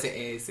wonderful as it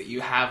is that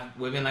you have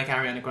women like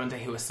Ariana Grande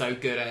who are so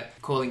good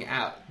at calling it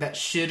out, that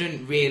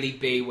shouldn't really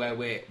be where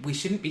we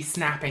shouldn't be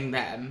snapping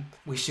them.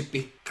 We should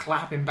be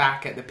clapping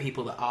back at the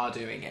people that are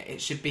doing it.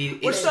 It should be,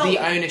 the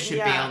onus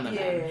should be on them.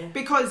 Yeah.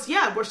 Because,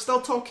 we're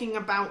still talking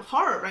about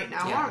her right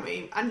now, aren't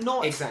we? And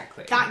not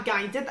that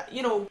guy did that.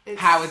 It's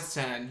Howard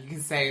Stern. You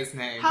can say his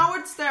name.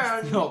 Howard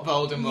Stern. Not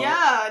Voldemort.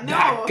 Yeah, no.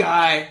 That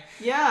guy.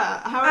 Yeah,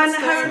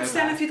 Howard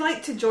Stern, if you'd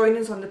like to join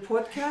us on the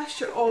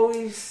podcast, you're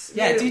always...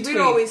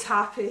 we're always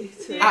happy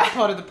to... At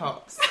Pod of the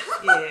Pops.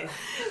 Yeah.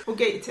 We'll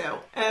get you to.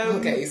 We'll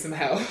get you some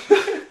help.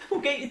 We'll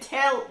get you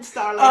telt,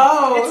 darling.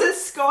 Oh. It's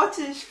a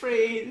Scottish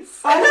phrase.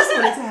 I just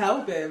wanted to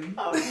help him.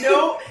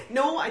 Oh,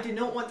 no, I do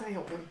not want to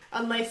help him.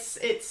 Unless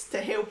it's to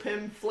help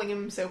him fling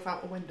himself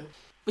out a window.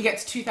 We get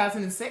to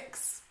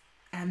 2006,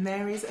 and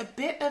there is a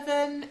bit of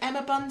an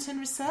Emma Bunton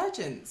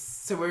resurgence.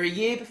 So we're a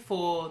year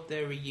before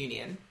the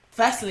reunion.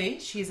 Firstly,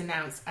 she is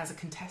announced as a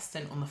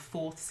contestant on the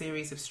 4th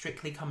series of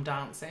Strictly Come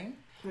Dancing.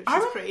 Which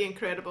is pretty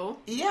incredible.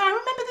 Yeah, I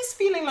remember this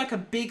feeling like a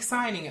big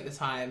signing at the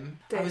time.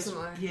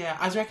 Definitely.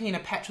 I was working in a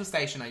petrol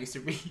station. I used to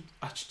read...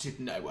 I just did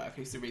no work. I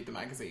used to read the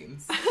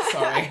magazines.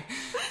 Sorry.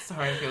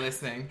 Sorry if you're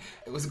listening.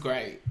 It was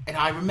great. And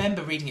I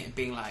remember reading it and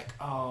being like,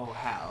 oh,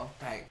 hell.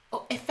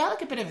 It felt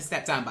like a bit of a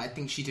step down, but I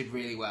think she did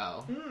really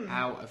well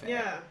out of it.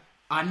 Yeah.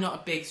 I'm not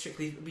a big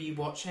Strictly... Were you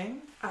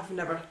watching? I've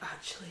never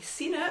actually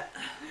seen it.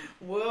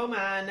 Whoa,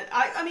 man.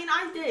 I mean,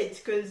 I did,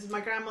 because my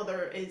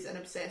grandmother is an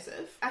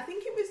obsessive. I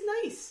think it was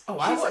nice. Oh,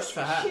 I watched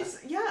for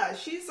her.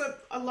 She's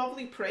a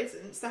lovely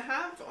presence to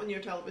have on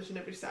your television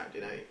every Saturday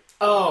night.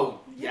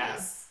 Oh,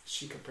 yes.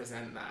 She could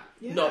present that.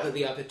 Yeah. Not that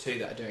the other two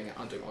that are doing it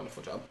aren't doing a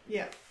wonderful job.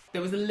 Yeah.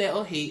 There was a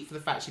little heat for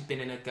the fact she'd been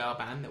in a girl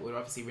band that were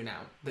obviously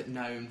renowned, but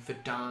known for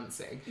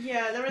dancing.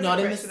 Yeah, there is a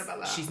question about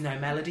that. She's no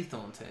Melody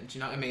Thornton, do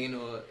you know what I mean?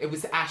 Or it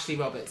was Ashley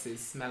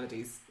Roberts'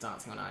 Melody's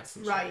Dancing on Ice.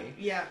 Right,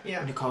 yeah.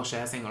 Nicole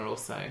Scherzinger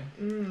also.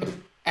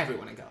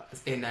 Everyone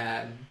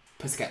in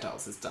Pussycat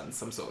Dolls has done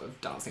some sort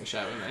of dancing show,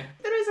 haven't they?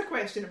 There is a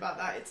question about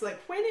that. It's like,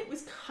 when it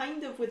was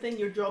kind of within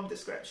your job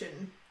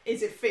description,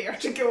 is it fair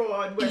to go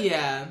on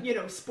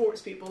with,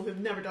 sports people who've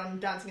never done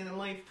dancing in their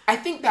life? I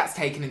think that's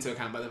taken into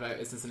account by the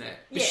voters, isn't it?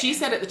 But she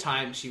said at the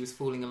time she was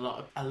fooling a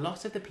lot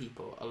of the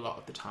people a lot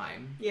of the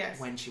time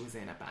when she was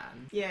in a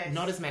band. Yes.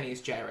 Not as many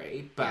as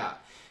Jerry, but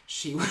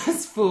she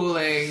was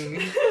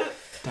fooling...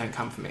 Don't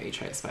come for me,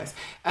 Trade Space.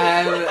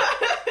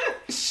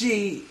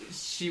 she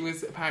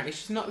was apparently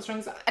she's not the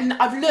strongest. And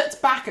I've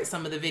looked back at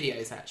some of the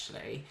videos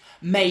actually.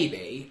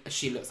 Maybe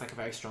she looks like a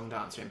very strong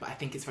dancer, but I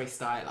think it's very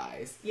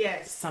stylized.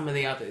 Yes. Some of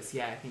the others,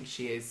 I think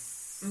she is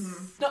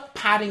not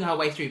padding her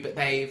way through, but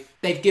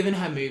they've given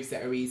her moves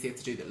that are easier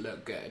to do that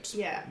look good.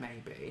 Yeah.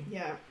 Maybe.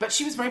 Yeah. But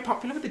she was very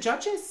popular with the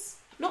judges.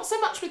 Not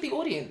so much with the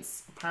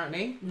audience,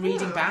 apparently.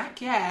 Reading back,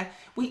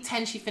 Week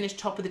 10 she finished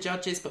top of the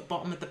judges but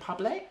bottom of the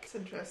public. It's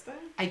interesting.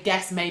 I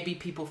guess maybe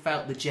people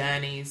felt the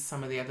journeys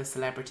some of the other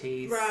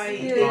celebrities Right.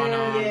 had gone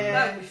on. Yeah.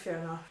 That'd be fair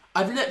enough.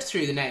 I've looked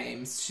through the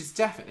names. She's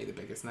definitely the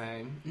biggest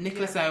name.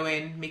 Nicholas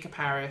Owen, Mika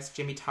Paris,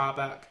 Jimmy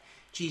Tarbuck,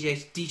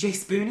 DJ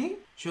Spoonie,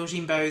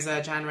 Georgine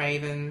Boza, Jan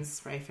Ravens,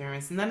 Ray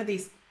Fiennes. None of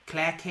these.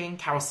 Claire King,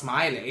 Carol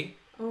Smiley.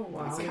 Oh,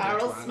 wow. That's a good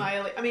Carol one.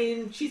 Smiley. I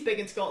mean, she's big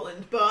in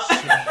Scotland, but...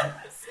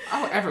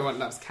 Oh, everyone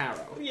loves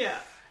Carol. yeah.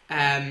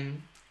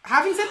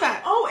 Having said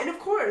that... Oh, and of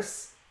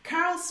course,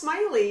 Carol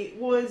Smiley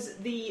was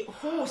the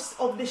host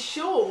of the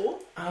show.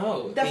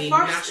 Oh, The the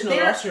first- National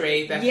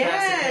Lottery, their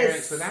first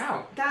appearance was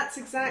out. That's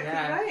exactly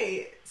Yeah.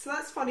 right. So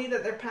that's funny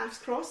that their paths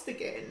crossed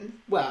again.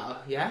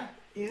 Well, yeah.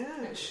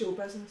 Yeah. It's show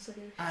business, I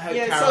guess. I hope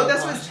Yeah, Carol so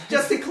this won. was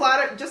just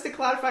to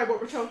clarify what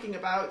we're talking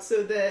about.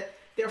 So their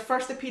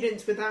first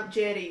appearance without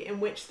Jerry, in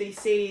which they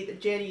say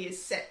that Jerry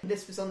is sick.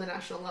 This was on the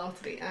National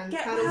Lottery, and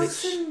Get Carol well was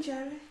soon,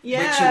 Jerry.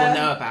 yeah, Which you will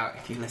know about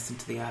if you listen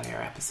to the earlier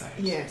episode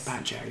Yes.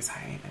 about Jerry's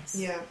hiatus.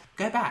 Yeah.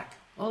 Go back.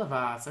 All of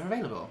ours are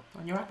available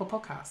on your Apple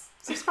Podcasts.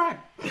 Subscribe.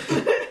 She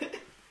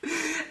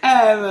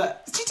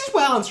did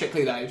well on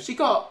Strictly, though. She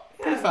got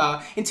pretty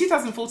far. In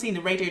 2014,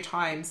 the Radio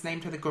Times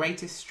named her the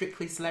greatest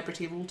Strictly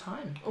celebrity of all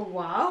time. Oh,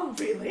 wow.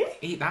 Really?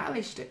 Eat that,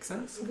 Alicia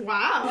Dixon.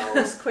 Wow.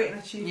 That's quite an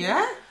achievement.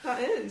 Yeah?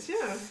 That is,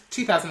 yeah.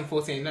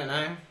 2014, don't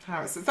know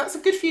how it's... That's a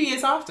good few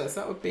years after,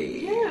 so that would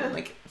be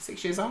like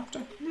 6 years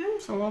after. Yeah.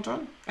 So well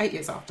done. 8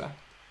 years after.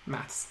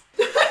 Maths.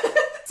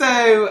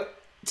 So,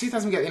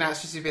 2000 we get the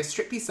announcement she's to be a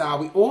Strictly star.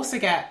 We also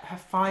get her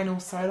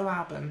final solo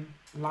album,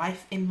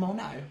 Life in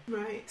Mono.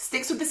 Right.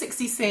 Sticks with the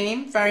 60s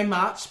theme very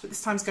much, but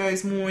this time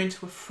goes more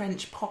into a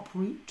French pop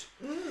route.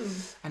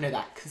 I know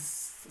that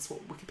because that's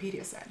what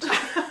Wikipedia said.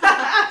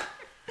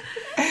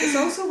 It's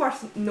also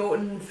worth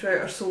noting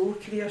throughout her solo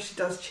career she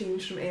does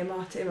change from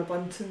Emma to Emma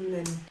Bunton,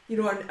 and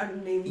her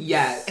name.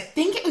 Yeah, I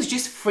think it was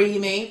just Free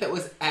Me that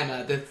was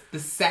Emma, the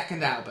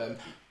second album.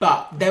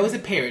 But there was a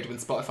period when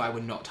Spotify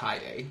were not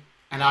tidy.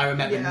 And I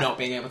remember not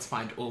being able to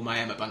find all my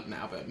Emma Bunton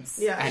albums.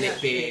 And it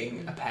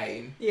being a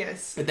pain.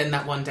 Yes. But then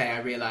that one day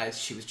I realised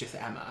she was just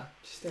Emma.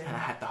 Just and I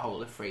had the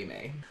whole of Free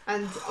Me.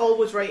 And all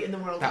was right in the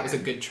world. That was a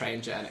good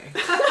train journey.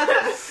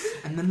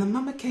 And then the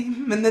mama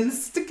came, and then the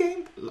sister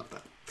came. Love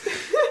that.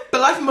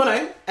 But Life in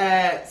Mono.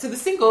 So the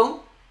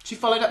single, she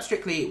followed up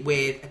Strictly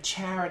with a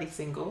charity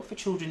single for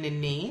children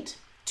in need.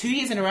 2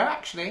 years in a row,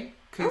 actually.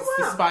 Because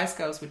the Spice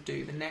Girls would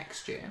do the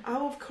next year.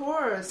 Oh, of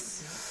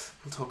course.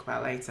 We'll talk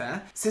about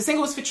later. So the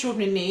single was for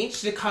children in need.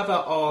 She did a cover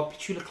of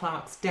Petula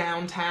Clark's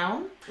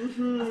Downtown.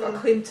 I've got a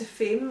claim to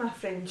fame, my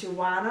friend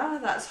Joanna.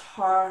 That's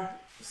her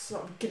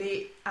sort of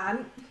great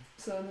aunt.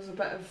 So there's a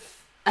bit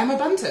of... Emma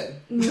Bunton?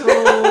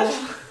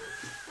 No.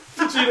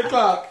 Petula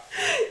Clark?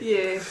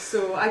 Yeah,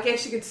 so I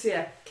guess you could say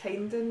I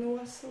kind of know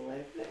a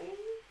celebrity.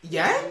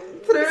 Yeah?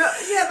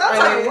 Yeah, that's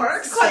how it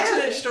works. Clutching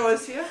at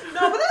straws here.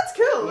 No, but that's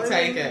cool. We'll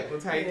take it.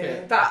 We'll take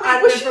it. But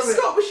Wait, was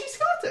she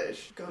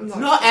Scottish? God.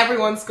 Not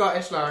everyone's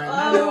Scottish, Lauren.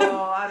 I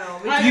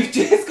know. You've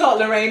just got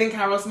Lorraine and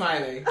Carol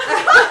Smiley.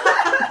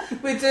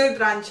 We do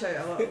branch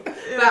out a little. But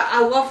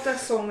I loved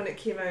this song when it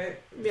came out.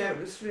 Yeah. It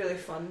was really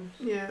fun.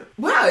 Yeah.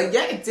 Well,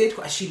 yeah, it did.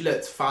 She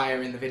looked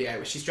fire in the video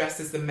where she's dressed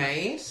as the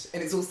maid,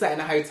 and it's all set in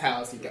a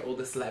hotel, so you get all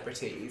the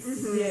celebrities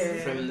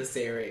from the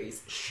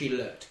series. She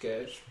looked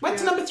good. Went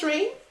to number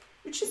 3,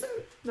 which isn't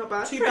not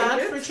bad. Too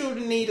bad for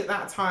Children in Need at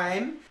that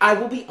time. I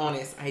will be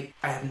honest, I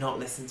have not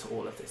listened to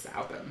all of this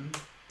album.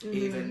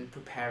 Even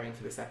preparing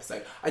for this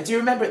episode. I do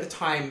remember at the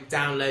time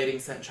downloading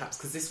certain tracks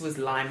because this was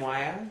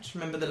LimeWire. Do you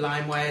remember the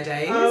LimeWire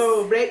days?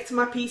 Oh, wrecked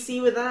my PC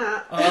with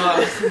that.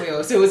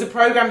 Oh, so it was a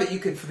program that you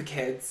could, for the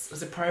kids, it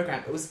was a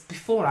program, it was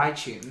before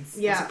iTunes.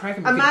 Yeah. It was a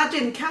program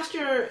Imagine, cast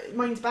your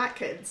minds back,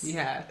 kids.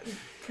 Yeah.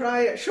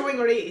 Prior, showing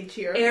our age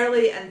here.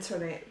 Early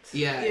internet.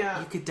 Yeah,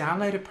 you could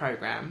download a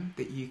program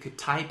that you could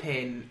type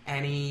in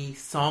any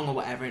song or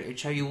whatever and it would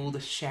show you all the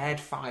shared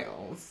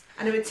files.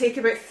 And it would take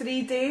about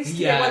 3 days to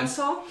get one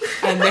song.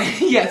 And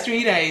then,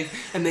 3 days.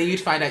 And then you'd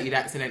find out you'd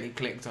accidentally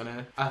clicked on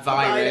a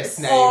virus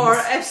name. Or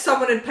if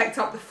someone had picked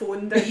up the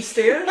phone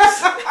downstairs,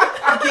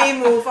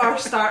 game over,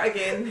 start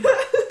again.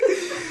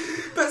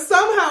 But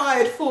somehow I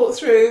had fought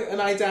through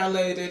and I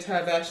downloaded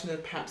her version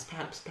of Perhaps,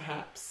 Perhaps,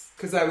 Perhaps.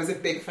 Because I was a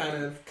big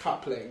fan of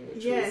Coupling,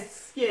 which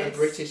was a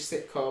British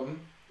sitcom,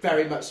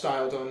 very much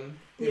styled on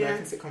the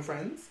American sitcom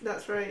Friends.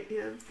 That's right,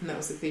 yeah. And that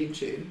was the theme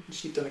tune.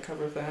 She'd done a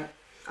cover of that.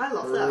 I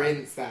love that.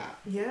 Rinse that.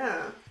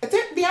 Yeah.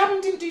 The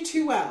album didn't do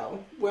too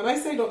well. When I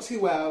say not too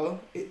well,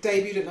 it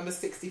debuted at number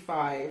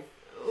 65.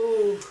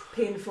 Oh,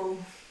 painful.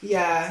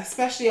 Yeah,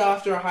 especially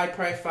after a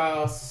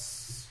high-profile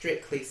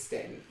Strictly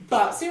stint.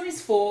 But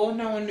Series 4,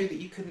 no one knew that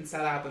you couldn't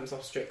sell albums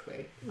off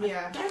Strictly.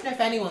 Yeah. I don't know if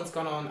anyone's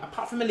gone on,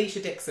 apart from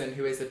Alicia Dixon,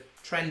 who is a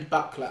trend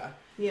buckler,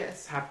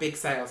 Yes. to have big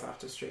sales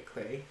after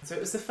Strictly. So it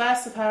was the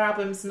first of her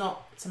albums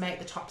not to make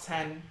the top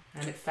 10,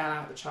 and it fell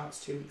out the charts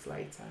 2 weeks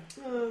later.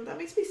 Oh, that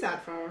makes me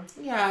sad for her.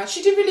 Yeah,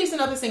 she did release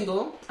another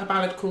single, a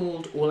ballad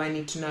called All I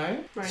Need to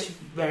Know. Right. It's a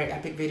very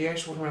epic video.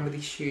 She's walking around with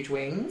these huge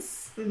wings,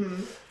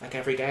 Mm-hmm. like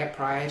every day at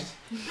Pride.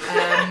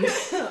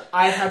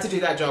 I've had to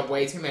do that job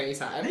way too many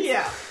times.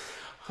 Yeah.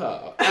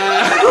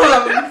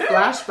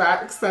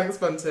 Flashbacks, thanks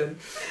Bunton.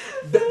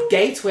 The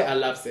gay Twitter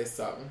loves this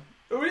song.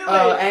 Really?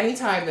 Oh,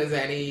 anytime there's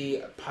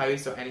any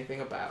post or anything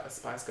about a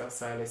Spice Girls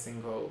solo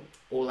single,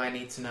 All I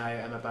Need to Know,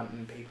 Emma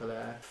Bunton, people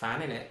are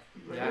fanning it.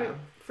 Yeah. Right.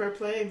 Fair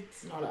play.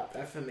 It's not up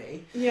there for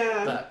me,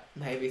 Yeah. but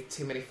maybe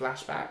too many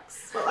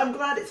flashbacks. Well, I'm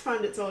glad it's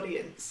found its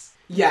audience.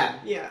 Yeah,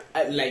 Yeah.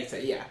 later,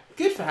 yeah.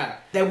 Good for her.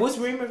 There was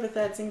rumour of a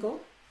third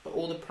single, but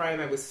all the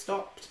promo was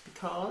stopped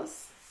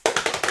because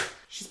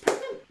she's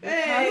pregnant with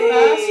her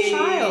first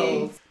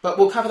child. But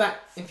we'll cover that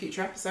in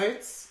future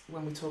episodes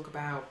when we talk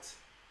about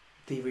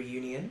the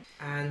reunion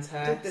and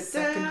her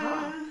second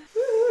half.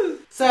 Woo.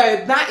 So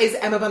that is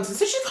Emma Bunton.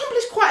 So she's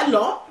accomplished quite a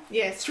lot.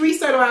 Yes. 3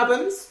 solo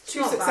albums,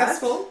 2 Not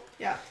successful.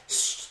 Yeah.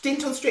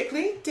 Stint on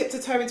Strictly, dipped her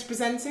toe into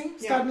presenting,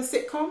 Yeah. starred in a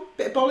sitcom,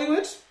 bit of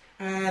Bollywood.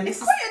 And It's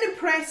this quite an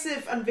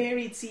impressive and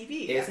varied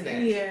CV. isn't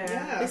it?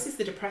 Yeah. This is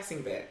the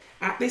depressing bit.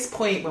 At this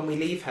point when we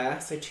leave her,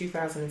 so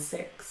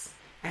 2006,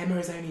 Emma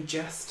has only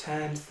just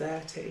turned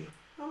 30.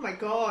 Oh my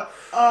god.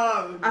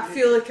 I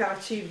feel like I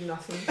achieved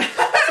nothing.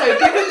 So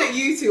given that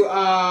you two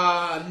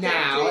are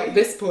now, 30. at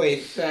this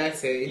point,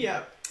 30,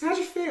 Yeah. how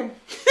do you feel?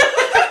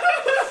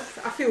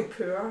 I feel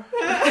poor.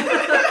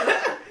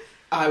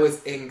 I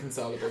was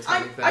inconsolable to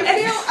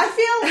I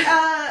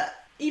feel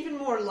even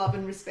more love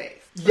and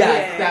respect.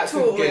 Yeah, that's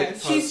totally. a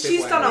good She's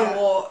positive done way.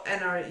 a lot in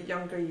her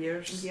younger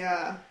years.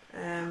 Yeah.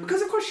 Because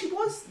Because of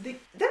course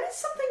there is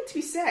something to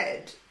be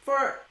said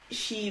for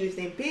she was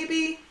named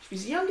Baby, she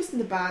was the youngest in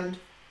the band,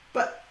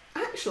 but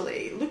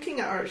actually looking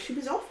at her, she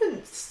was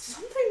often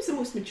sometimes the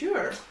most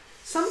mature,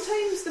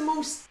 sometimes the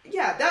most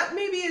that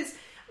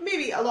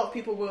maybe a lot of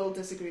people will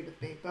disagree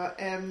with me, but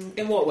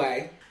In what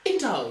way?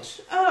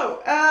 Indulge.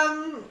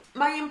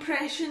 my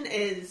impression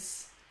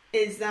is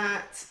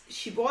that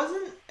she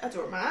wasn't a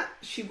doormat.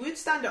 She would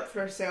stand up for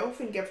herself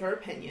and give her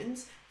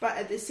opinions, but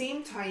at the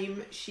same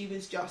time she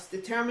was just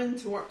determined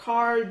to work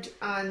hard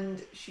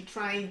and she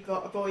tried to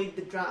avoid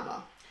the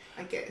drama,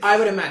 I guess. I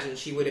would imagine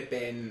she would have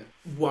been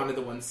one of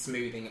the ones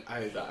smoothing it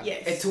over.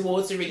 Yes. And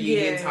towards the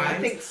reunion Yeah, times. I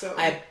think so.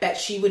 I bet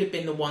she would have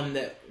been the one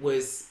that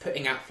was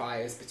putting out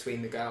fires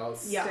between the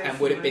girls. Yeah. And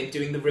would have been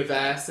doing the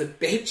reverse of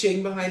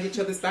bitching behind each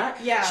other's back.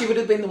 Yeah. She would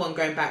have been the one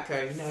going back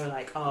going,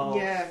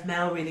 Yeah.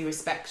 Mel really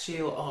respects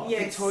you, or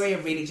Yes. Victoria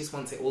really just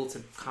wants it all to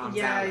calm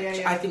Yeah, down.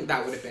 yeah. I think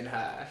that would have been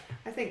her.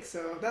 I think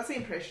so. That's the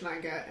impression I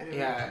get. Anyway.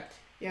 Yeah.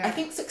 Yeah. I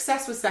think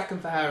success was second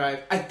for her.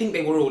 I think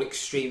they were all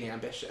extremely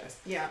ambitious.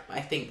 Yeah. But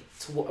I think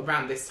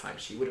around this time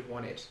she would have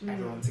wanted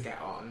everyone to get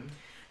on.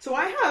 So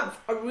I have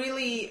a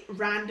really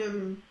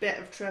random bit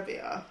of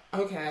trivia.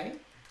 Okay.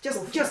 Just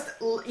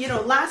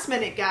last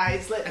minute,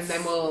 guys. Let's. And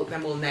then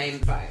we'll name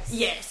Vice.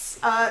 Yes.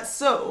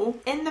 So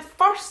in the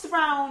first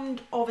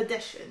round of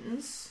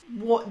auditions,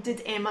 what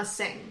did Emma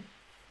sing?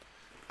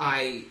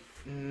 I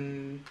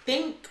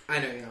think I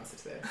know the answer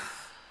to this.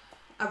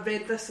 I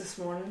read this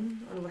morning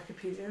on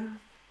Wikipedia,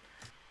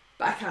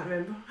 but I can't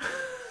remember.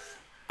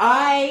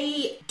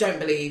 I don't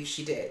believe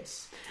she did.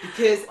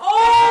 Because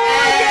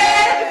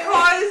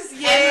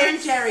Emma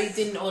and Jerry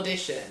didn't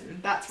audition.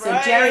 That's So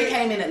right. Jerry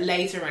came in at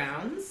later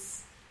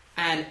rounds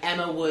and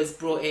Emma was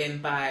brought in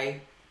by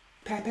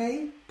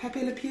Pepe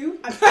Le Pew?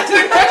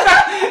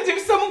 There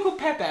was someone called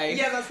Pepe.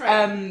 Yeah, that's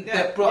right.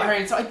 That brought her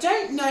in. So I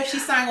don't know if she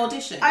sang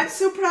audition. I'm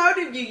so proud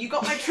of you. You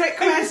got my trick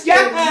question.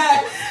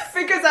 Yeah.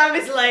 Because I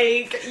was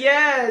like,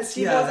 yes,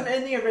 she Yeah. wasn't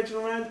in the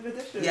original round of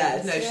auditions.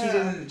 Yeah,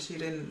 no, she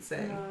didn't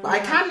sing. But I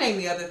can name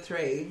the other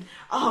 3.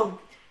 Oh,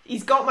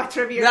 he's got my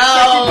trivia. No,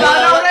 question done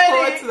I look already.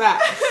 forward to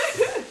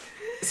that.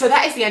 So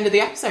that is the end of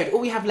the episode. All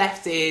we have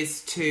left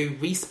is to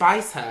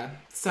respice her.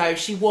 So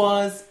she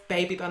was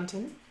Baby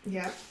Bunton.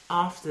 Yeah.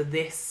 After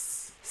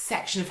this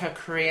section of her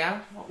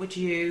career, what would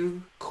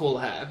you call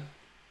her?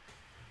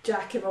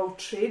 Jack of all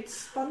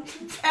trades,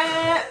 Bunton.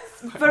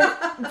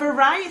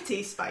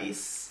 Variety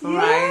Spice.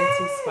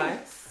 Variety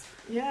Spice.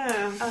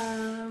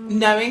 Yeah.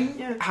 Knowing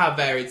how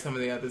varied some of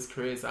the others'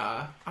 careers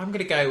are, I'm going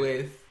to go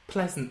with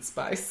Pleasant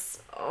Spice.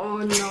 Oh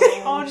no.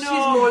 Oh, no. She's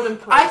more than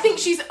I think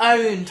she's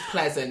owned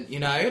Pleasant, you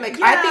know? Like,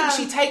 Yeah. I think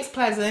she takes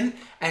Pleasant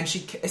and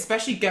she,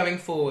 especially going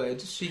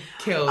forward, she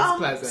kills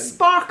Pleasant.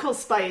 Sparkle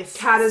Spice.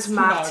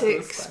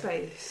 charismatic Sparkle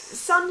spice.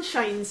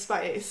 Sunshine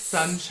Spice.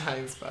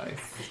 Sunshine Spice.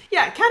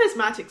 Yeah,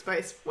 charismatic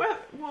Spice.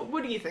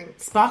 What do you think?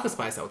 Sparkle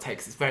Spice I'll take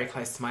 'cause it's very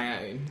close to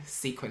my own.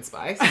 Sequin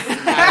Spice,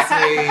 as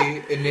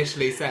we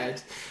initially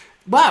said.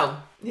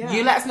 Well, Yeah.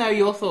 you let us know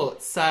your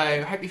thoughts. So,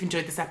 I hope you've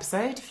enjoyed this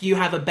episode. If you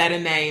have a better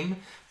name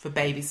for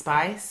Baby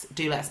Spice,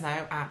 do let us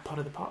know at Pod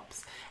of the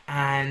Pops.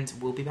 And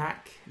we'll be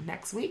back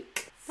next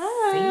week. See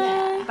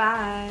ya.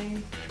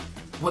 Bye. Bye.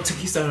 What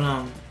took you so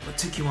long? What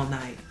took you all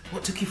night?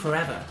 What took you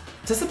forever?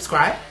 To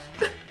subscribe?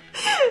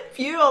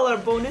 View all our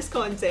bonus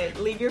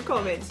content, leave your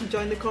comments and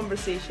join the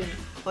conversation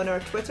on our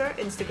Twitter,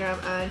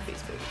 Instagram and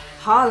Facebook.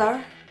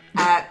 Holler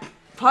at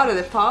Pot of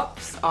the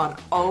Pops on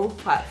all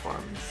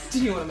platforms.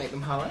 Do you want to make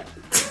them holler?